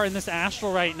 more bar in this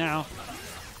Astral right now.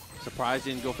 Surprised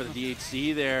he didn't go for the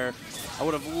DHC there. I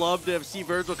would have loved to have seen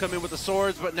Vergil come in with the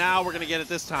swords, but now we're going to get it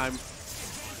this time.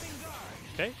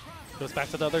 Okay. Goes back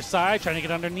to the other side, trying to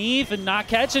get underneath and not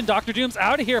catch, and Dr. Doom's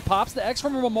out of here. Pops the X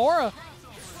from Romora.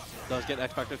 Does get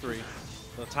X Factor 3.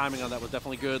 The timing on that was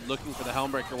definitely good. Looking for the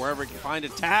Helmbreaker wherever he can find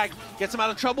it. Tag gets him out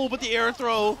of trouble with the air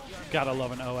throw. Gotta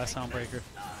love an OS Helmbreaker.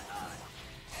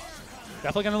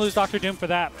 Definitely gonna lose Dr. Doom for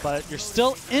that, but you're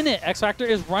still in it. X Factor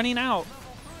is running out.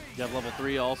 You have level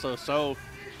 3 also, so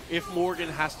if Morrigan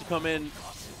has to come in,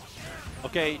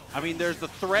 okay, I mean, there's the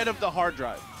threat of the hard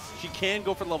drive. She can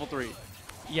go for level 3.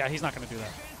 Yeah, he's not gonna do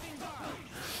that.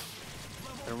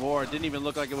 Romora didn't even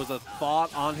look like it was a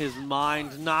thought on his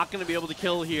mind. Not going to be able to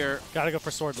kill here. Gotta go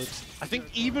for sword loops. I think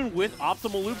even with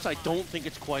optimal loops, I don't think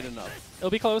it's quite enough. It'll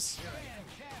be close.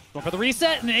 Going for the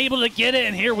reset and able to get it,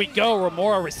 and here we go.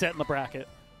 Romora resetting the bracket.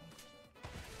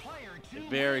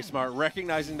 Very smart.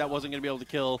 Recognizing that wasn't going to be able to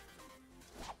kill.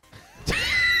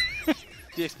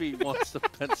 DXP wants to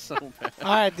bet so bad.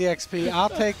 All right, DXP, I'll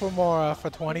take Romora for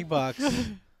 20 bucks. All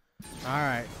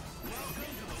right.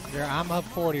 I'm up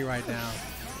 40 right now.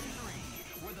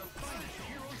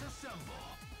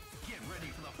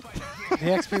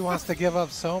 DXP wants to give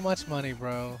up so much money,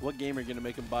 bro. What game are you going to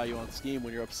make him buy you on Steam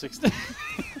when you're up 60?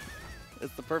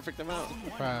 It's the perfect amount.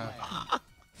 Bruh.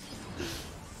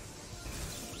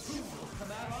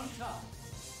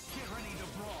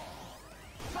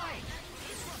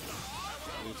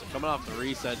 Coming off the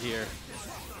reset here.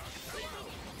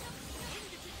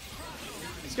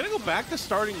 He's going to go back to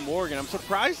starting Morrigan. I'm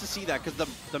surprised to see that because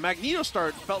the Magneto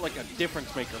start felt like a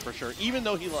difference maker for sure, even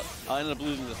though he ended up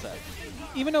losing the set.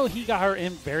 Even though he got her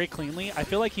in very cleanly, I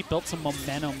feel like he built some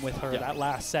momentum with her that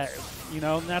last set. You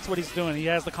know, and that's what he's doing. He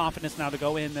has the confidence now to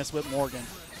go in this with Morrigan.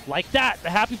 Like that, the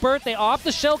happy birthday off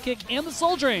the shell kick and the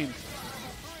soul drain.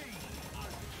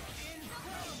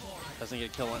 Doesn't get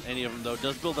a kill on any of them, though.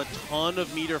 Does build a ton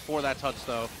of meter for that touch,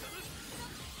 though.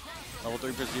 Level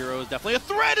 3 for 0 is definitely a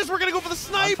threat as we're going to go for the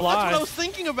snipe. That's what I was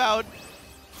thinking about.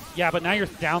 Yeah, but now you're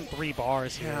down 3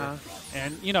 bars here. Yeah.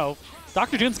 And, you know,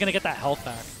 Dr. Doom's going to get that health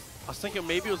back. I was thinking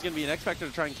maybe it was going to be an X Factor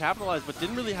to try and capitalize, but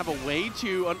didn't really have a way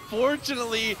to,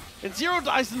 unfortunately. And 0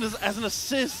 dies as an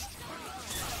assist.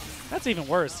 That's even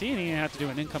worse. He didn't even have to do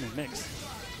an incoming mix.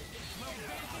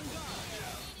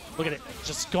 Look at it.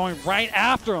 Just going right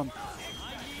after him.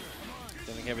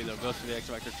 Getting heavy, though. Goes for the X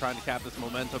Factor, trying to cap this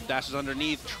momentum. Dashes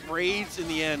underneath. Trades in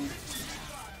the end.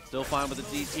 Still fine with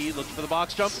the DT. Looking for the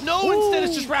box jump. No, Ooh. Instead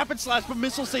it's just rapid slash, but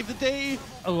missile saved the day.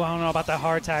 Oh, I don't know about that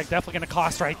hard tag. Definitely going to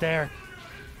cost right there.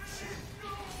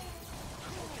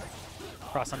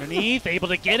 Cross underneath. Able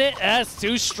to get it. That's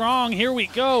too strong. Here we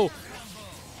go.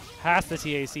 Past the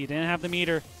TAC. Didn't have the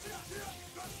meter.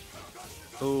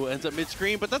 Oh, ends up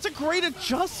mid-screen, but that's a great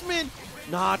adjustment.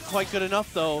 Not quite good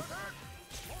enough, though.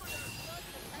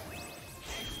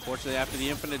 Fortunately, after the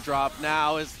infinite drop,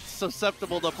 now is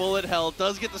susceptible to bullet hell.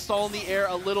 Does get the stall in the air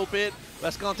a little bit.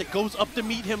 Escalante goes up to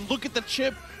meet him. Look at the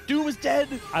chip. Doom is dead.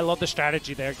 I love the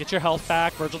strategy there. Get your health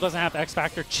back. Vergil doesn't have X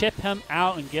Factor. Chip him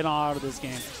out and get on out of this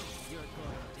game.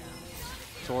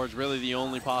 Sword's really the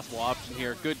only possible option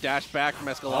here. Good dash back from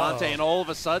Escalante, and all of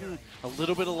a sudden, a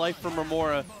little bit of life from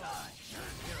Romora.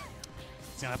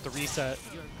 He's going to have to reset.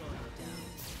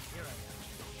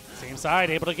 Same side,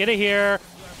 able to get it here.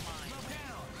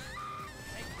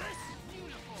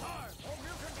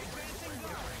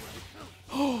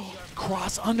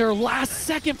 Cross under last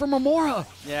second from Romora.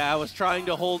 Yeah, I was trying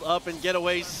to hold up and get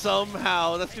away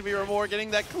somehow. That's going to be Romora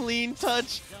getting that clean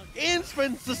touch. And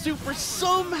spins the super,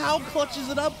 somehow clutches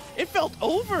it up. It felt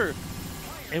over.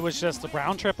 It was just the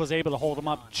round trip was able to hold him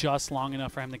up just long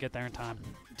enough for him to get there in time.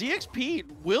 DXP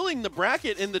willing the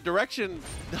bracket in the direction.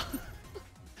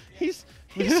 he's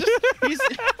writing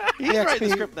the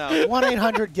script now.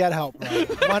 1-800-GET-HELP, bro.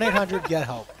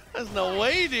 1-800-GET-HELP. There's no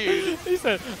way, dude. He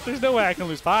said, there's no way I can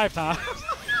lose 5 times.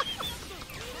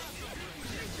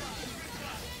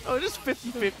 Oh, just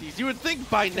 50-50s. You would think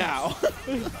by now.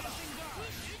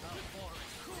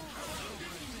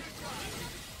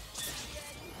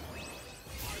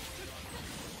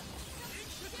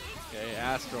 Okay,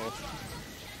 Astral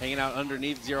hanging out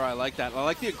underneath 0. I like that. I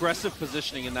like the aggressive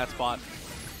positioning in that spot.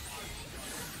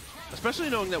 Especially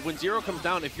knowing that when 0 comes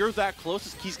down, if you're that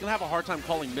close, he's going to have a hard time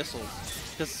calling missiles.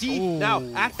 Because see, now,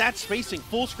 at that spacing,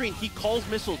 full screen, he calls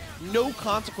missiles, no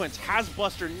consequence, has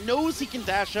Buster, knows he can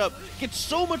dash up, gets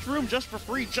so much room just for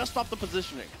free, just off the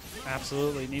positioning.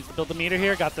 Absolutely. Needs to build the meter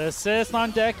here. Got the assist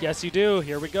on deck. Yes, you do.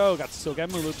 Here we go. Got the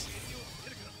Sogemmu loops.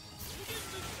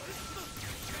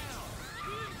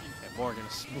 And Morrigan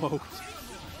is smoked.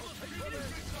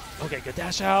 Okay, good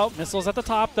dash out. Missiles at the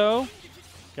top, though.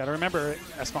 Got to remember,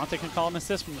 Escalante can call an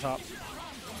assist from the top.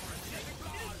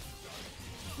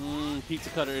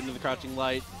 Pizza cutter into the crouching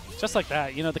light. Just like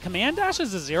that. You know, the command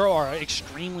dashes of 0 are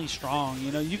extremely strong.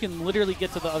 You know, you can literally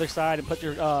get to the other side and put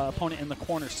your opponent in the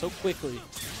corner so quickly.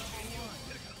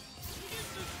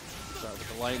 Start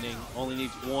with the lightning. Only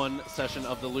needs 1 session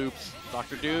of the loops.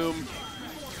 Dr. Doom,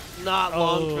 not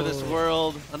long for this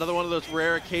world. Another one of those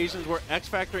rare occasions where X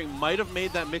Factoring might have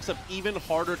made that mix-up even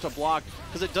harder to block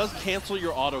because it does cancel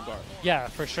your auto guard. Yeah,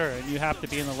 for sure. And you have to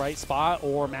be in the right spot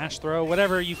or mash throw,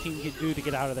 whatever you can do to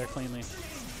get out of there cleanly.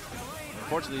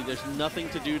 Unfortunately, there's nothing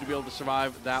to do to be able to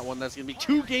survive that one. That's going to be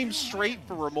 2 games straight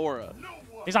for Romora.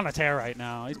 He's on a tear right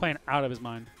now. He's playing out of his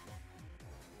mind.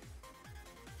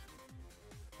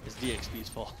 It's DXP's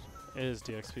fault. It is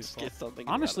DXP's fault. Get something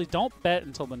Honestly, don't bet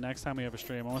until the next time we have a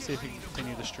stream. I want to see if he can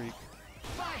continue the streak.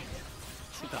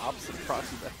 It's the opposite of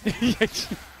Crossy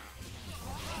bet.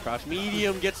 Crouch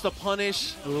medium gets the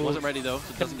punish. Ooh. Wasn't ready though.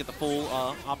 So doesn't get the full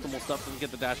optimal stuff. Doesn't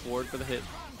get the dashboard for the hit.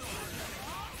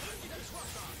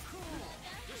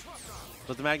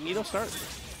 Does the Magneto start?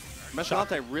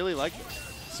 Escalante really like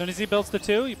this. As soon as he builds the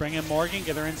 2, you bring in Morrigan,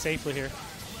 get her in safely here.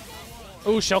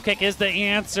 Ooh, shell kick is the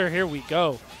answer. Here we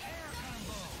go.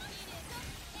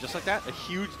 just like that, a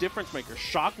huge difference maker.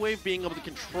 Shockwave being able to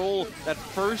control that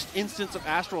first instance of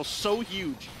Astral is so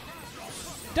huge.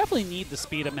 Definitely need the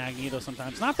speed of Magneto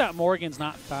sometimes. Not that Morrigan's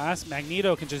not fast.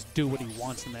 Magneto can just do what he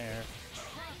wants in the air.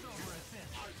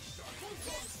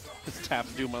 Just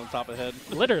taps Doom on the top of the head.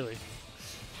 Literally.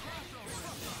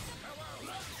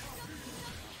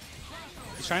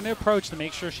 He's trying to approach to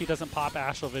make sure she doesn't pop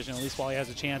Astral Vision, at least while he has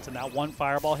a chance, and that one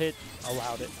fireball hit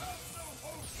allowed it.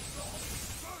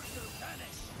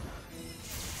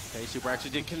 Okay, Super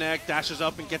actually did connect, dashes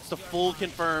up and gets the full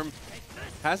confirm.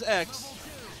 Has X.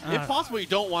 If possible, you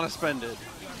don't want to spend it.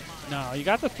 No, you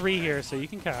got the 3 here, so you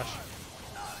can cash.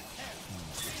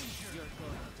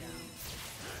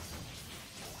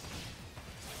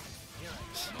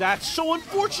 That's so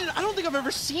unfortunate. I don't think I've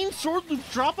ever seen Sword Loop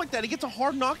drop like that. He gets a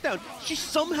hard knockdown. She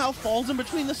somehow falls in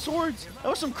between the swords. That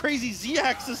was some crazy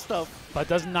Z-axis stuff. But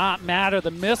does not matter. The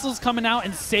missile's coming out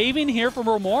and saving here from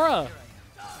Romora.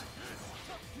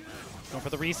 Going for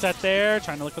the reset there,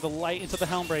 trying to look for the light into the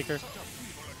Helmbreaker.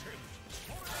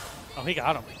 Oh, he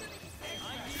got him.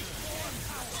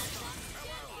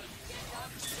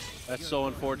 That's so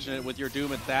unfortunate with your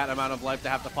Doom at that amount of life to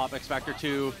have to pop X Factor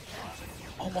 2.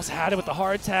 Almost had it with the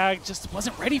hard tag, just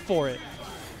wasn't ready for it.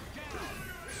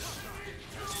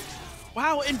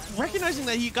 Wow, and recognizing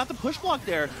that he got the push block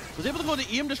there, was able to go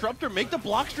to EM Disruptor, make the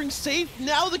block string safe.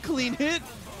 Now the clean hit.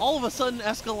 All of a sudden,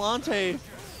 Escalante,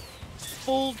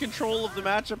 full control of the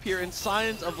matchup here in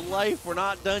Science of Life. We're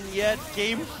not done yet.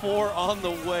 Game 4 on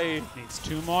the way. Needs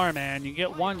 2 more, man. You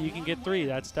get 1, you can get 3.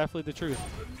 That's definitely the truth.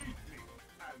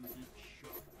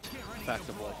 Fact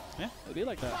of life. Yeah, it'd be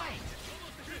like that.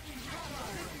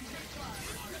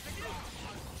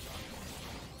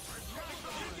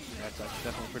 That's actually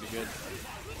definitely pretty good.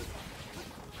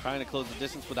 Trying to close the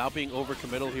distance without being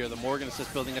overcommittal here. The Morrigan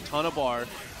assist building a ton of bar.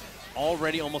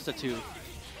 Already almost at 2.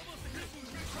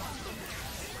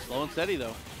 Slow and steady,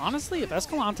 though. Honestly, if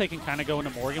Escalante can kind of go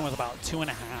into Morrigan with about 2.5,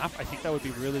 I think that would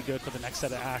be really good for the next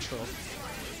set of Astrals.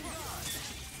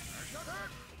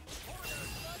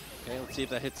 Okay, let's see if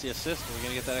that hits the assist. We're going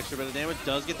to get that extra bit of damage.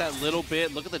 Does get that little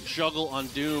bit. Look at the juggle on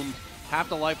Doom. Half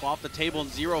the life off the table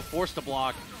and 0 forced to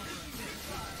block.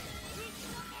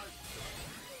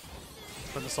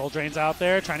 From the Soul Drains out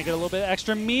there, trying to get a little bit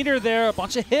extra meter there. A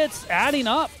bunch of hits, adding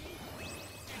up.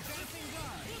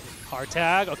 Hard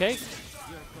tag, okay. There's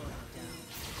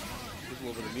a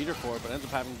little bit of meter for it, but ends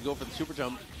up having to go for the super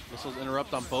jump. Missiles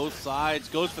interrupt on both sides.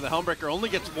 Goes for the Helmbreaker, only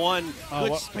gets 1.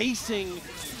 Good spacing.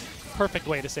 Perfect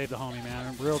way to save the homie,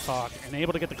 man. Real talk. And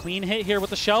able to get the clean hit here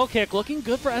with the shell kick. Looking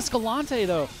good for Escalante,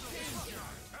 though.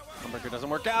 Helmbreaker doesn't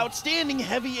work out. Standing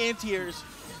heavy anti-airs.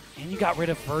 And you got rid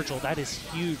of Vergil. That is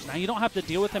huge. Now you don't have to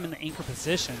deal with him in the anchor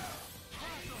position.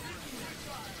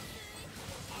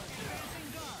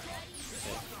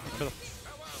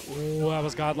 Ooh, that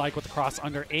was godlike with the cross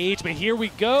under H. But here we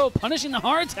go. Punishing the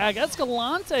hard tag.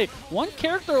 Escalante. 1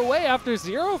 character away after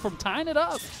 0 from tying it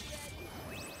up.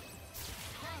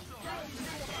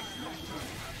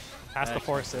 Has to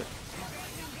force it.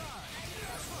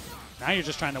 Now you're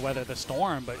just trying to weather the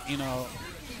storm, but, you know,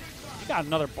 you got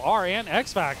another bar and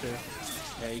X Factor.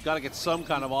 Yeah, you got to get some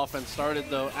kind of offense started,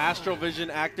 though. Astral Vision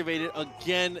activated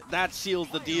again. That seals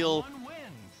the deal.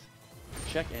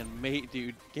 Check and mate,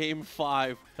 dude. Game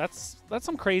 5. That's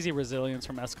some crazy resilience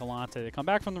from Escalante. To come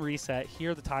back from the reset,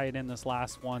 here to tie it in this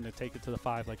last one to take it to the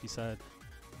 5, like you said.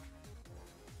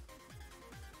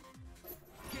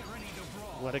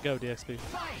 Let it go, DXP.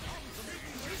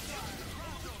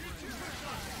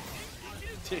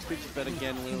 DXP just bet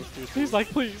again when it was 2. He's like,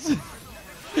 please.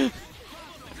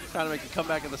 Trying to make a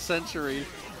comeback of the century.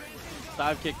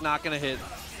 Dive kick not going to hit.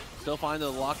 Still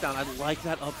finding the lockdown. I like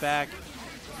that up back.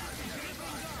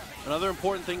 Another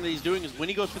important thing that he's doing is when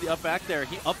he goes for the up back there,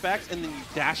 he up backs and then he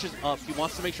dashes up. He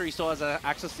wants to make sure he still has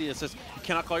access to the assist. You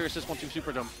cannot call your assist once you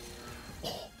super jump.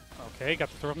 Oh. Okay, got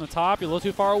the throw from the top. You're a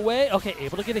little too far away. Okay,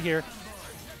 able to get it here.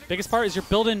 Biggest part is you're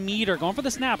building meter. Going for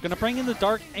the snap. Going to bring in the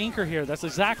dark anchor here. That's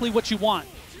exactly what you want.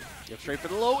 Get straight for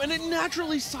the low, and it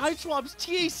naturally side swaps.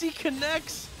 TAC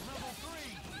connects.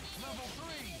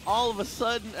 All of a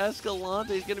sudden,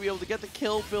 Escalante is going to be able to get the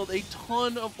kill, build a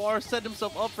ton of bars, set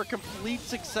himself up for complete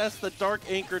success. The dark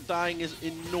anchor dying is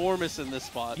enormous in this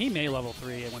spot. He may level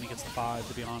 3 when he gets to 5,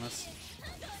 to be honest.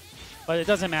 But it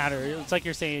doesn't matter. It's like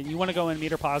you're saying, you want to go in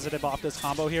meter positive off this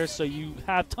combo here, so you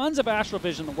have tons of Astral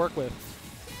Vision to work with.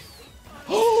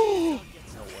 No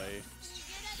way.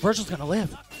 Vergil's going to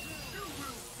live.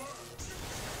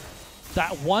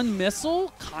 That one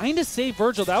missile kind of saved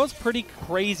Vergil. That was pretty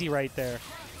crazy right there.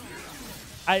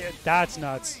 That's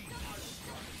nuts.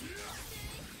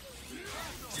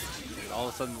 It all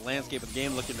of a sudden the landscape of the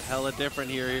game looking hella different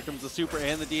here. Here comes the super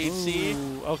and the DHC.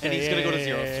 Ooh, okay, and he's going to go to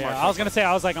 0. Smart. I was going to say,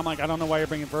 I don't know why you're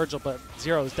bringing Vergil, but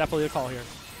 0 is definitely the call here.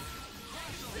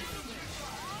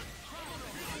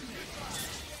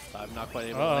 I'm not quite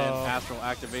able to land Astral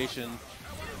Activation.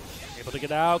 Able to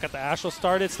get out, got the Astral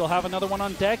started, still have another one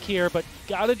on deck here, but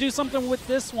got to do something with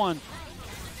this one.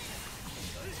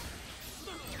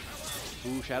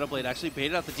 Ooh, Shadowblade actually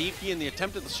baited out the DP in the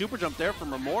attempt at the super jump there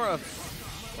from Romora.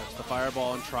 Touches the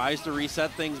fireball and tries to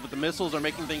reset things, but the missiles are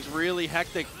making things really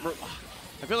hectic.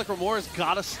 I feel like Romora's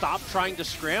got to stop trying to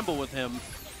scramble with him.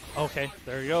 Okay,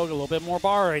 there you go, a little bit more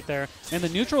bar right there. And the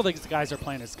neutral these guys are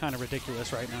playing is kind of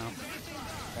ridiculous right now.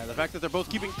 Yeah, the fact that they're both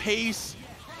keeping pace,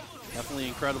 definitely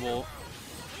incredible.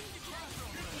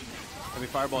 Every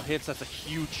fireball hits, that's a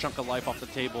huge chunk of life off the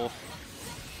table.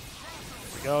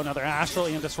 There we go, another Astral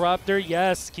and Disruptor.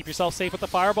 Yes, keep yourself safe with the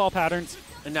fireball patterns.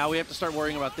 And now we have to start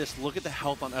worrying about this. Look at the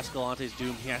health on Escalante's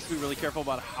Doom. He has to be really careful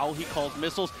about how he calls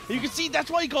missiles. And you can see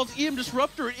that's why he calls EM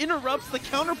Disruptor. It interrupts. The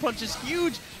counter punch is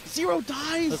huge. 0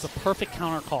 dies. That's a perfect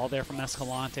counter call there from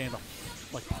Escalante in the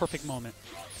perfect moment.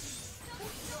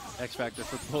 X Factor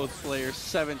for both players.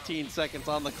 17 seconds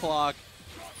on the clock.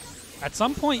 At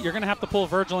some point, you're going to have to pull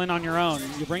Vergil in on your own.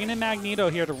 You're bringing in Magneto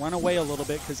here to run away a little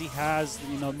bit because he has,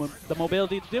 the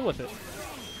mobility to deal with it.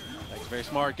 That's very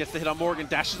smart. Gets the hit on Morrigan.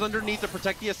 Dashes underneath to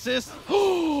protect the assist.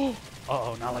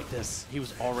 Uh-oh, not like this. He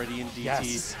was already in DT.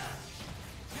 Yes.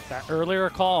 That earlier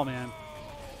call, man.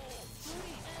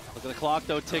 Look at the clock,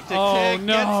 though. Tick, tick, oh, tick.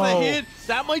 No. Gets the hit.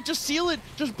 That might just seal it.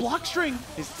 Just block string.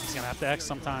 He's going to have to X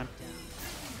sometime.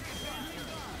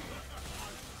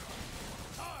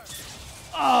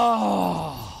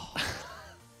 Oh!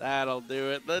 That'll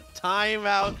do it. The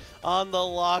timeout on the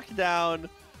lockdown.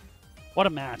 What a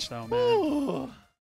match, though, man. Ooh.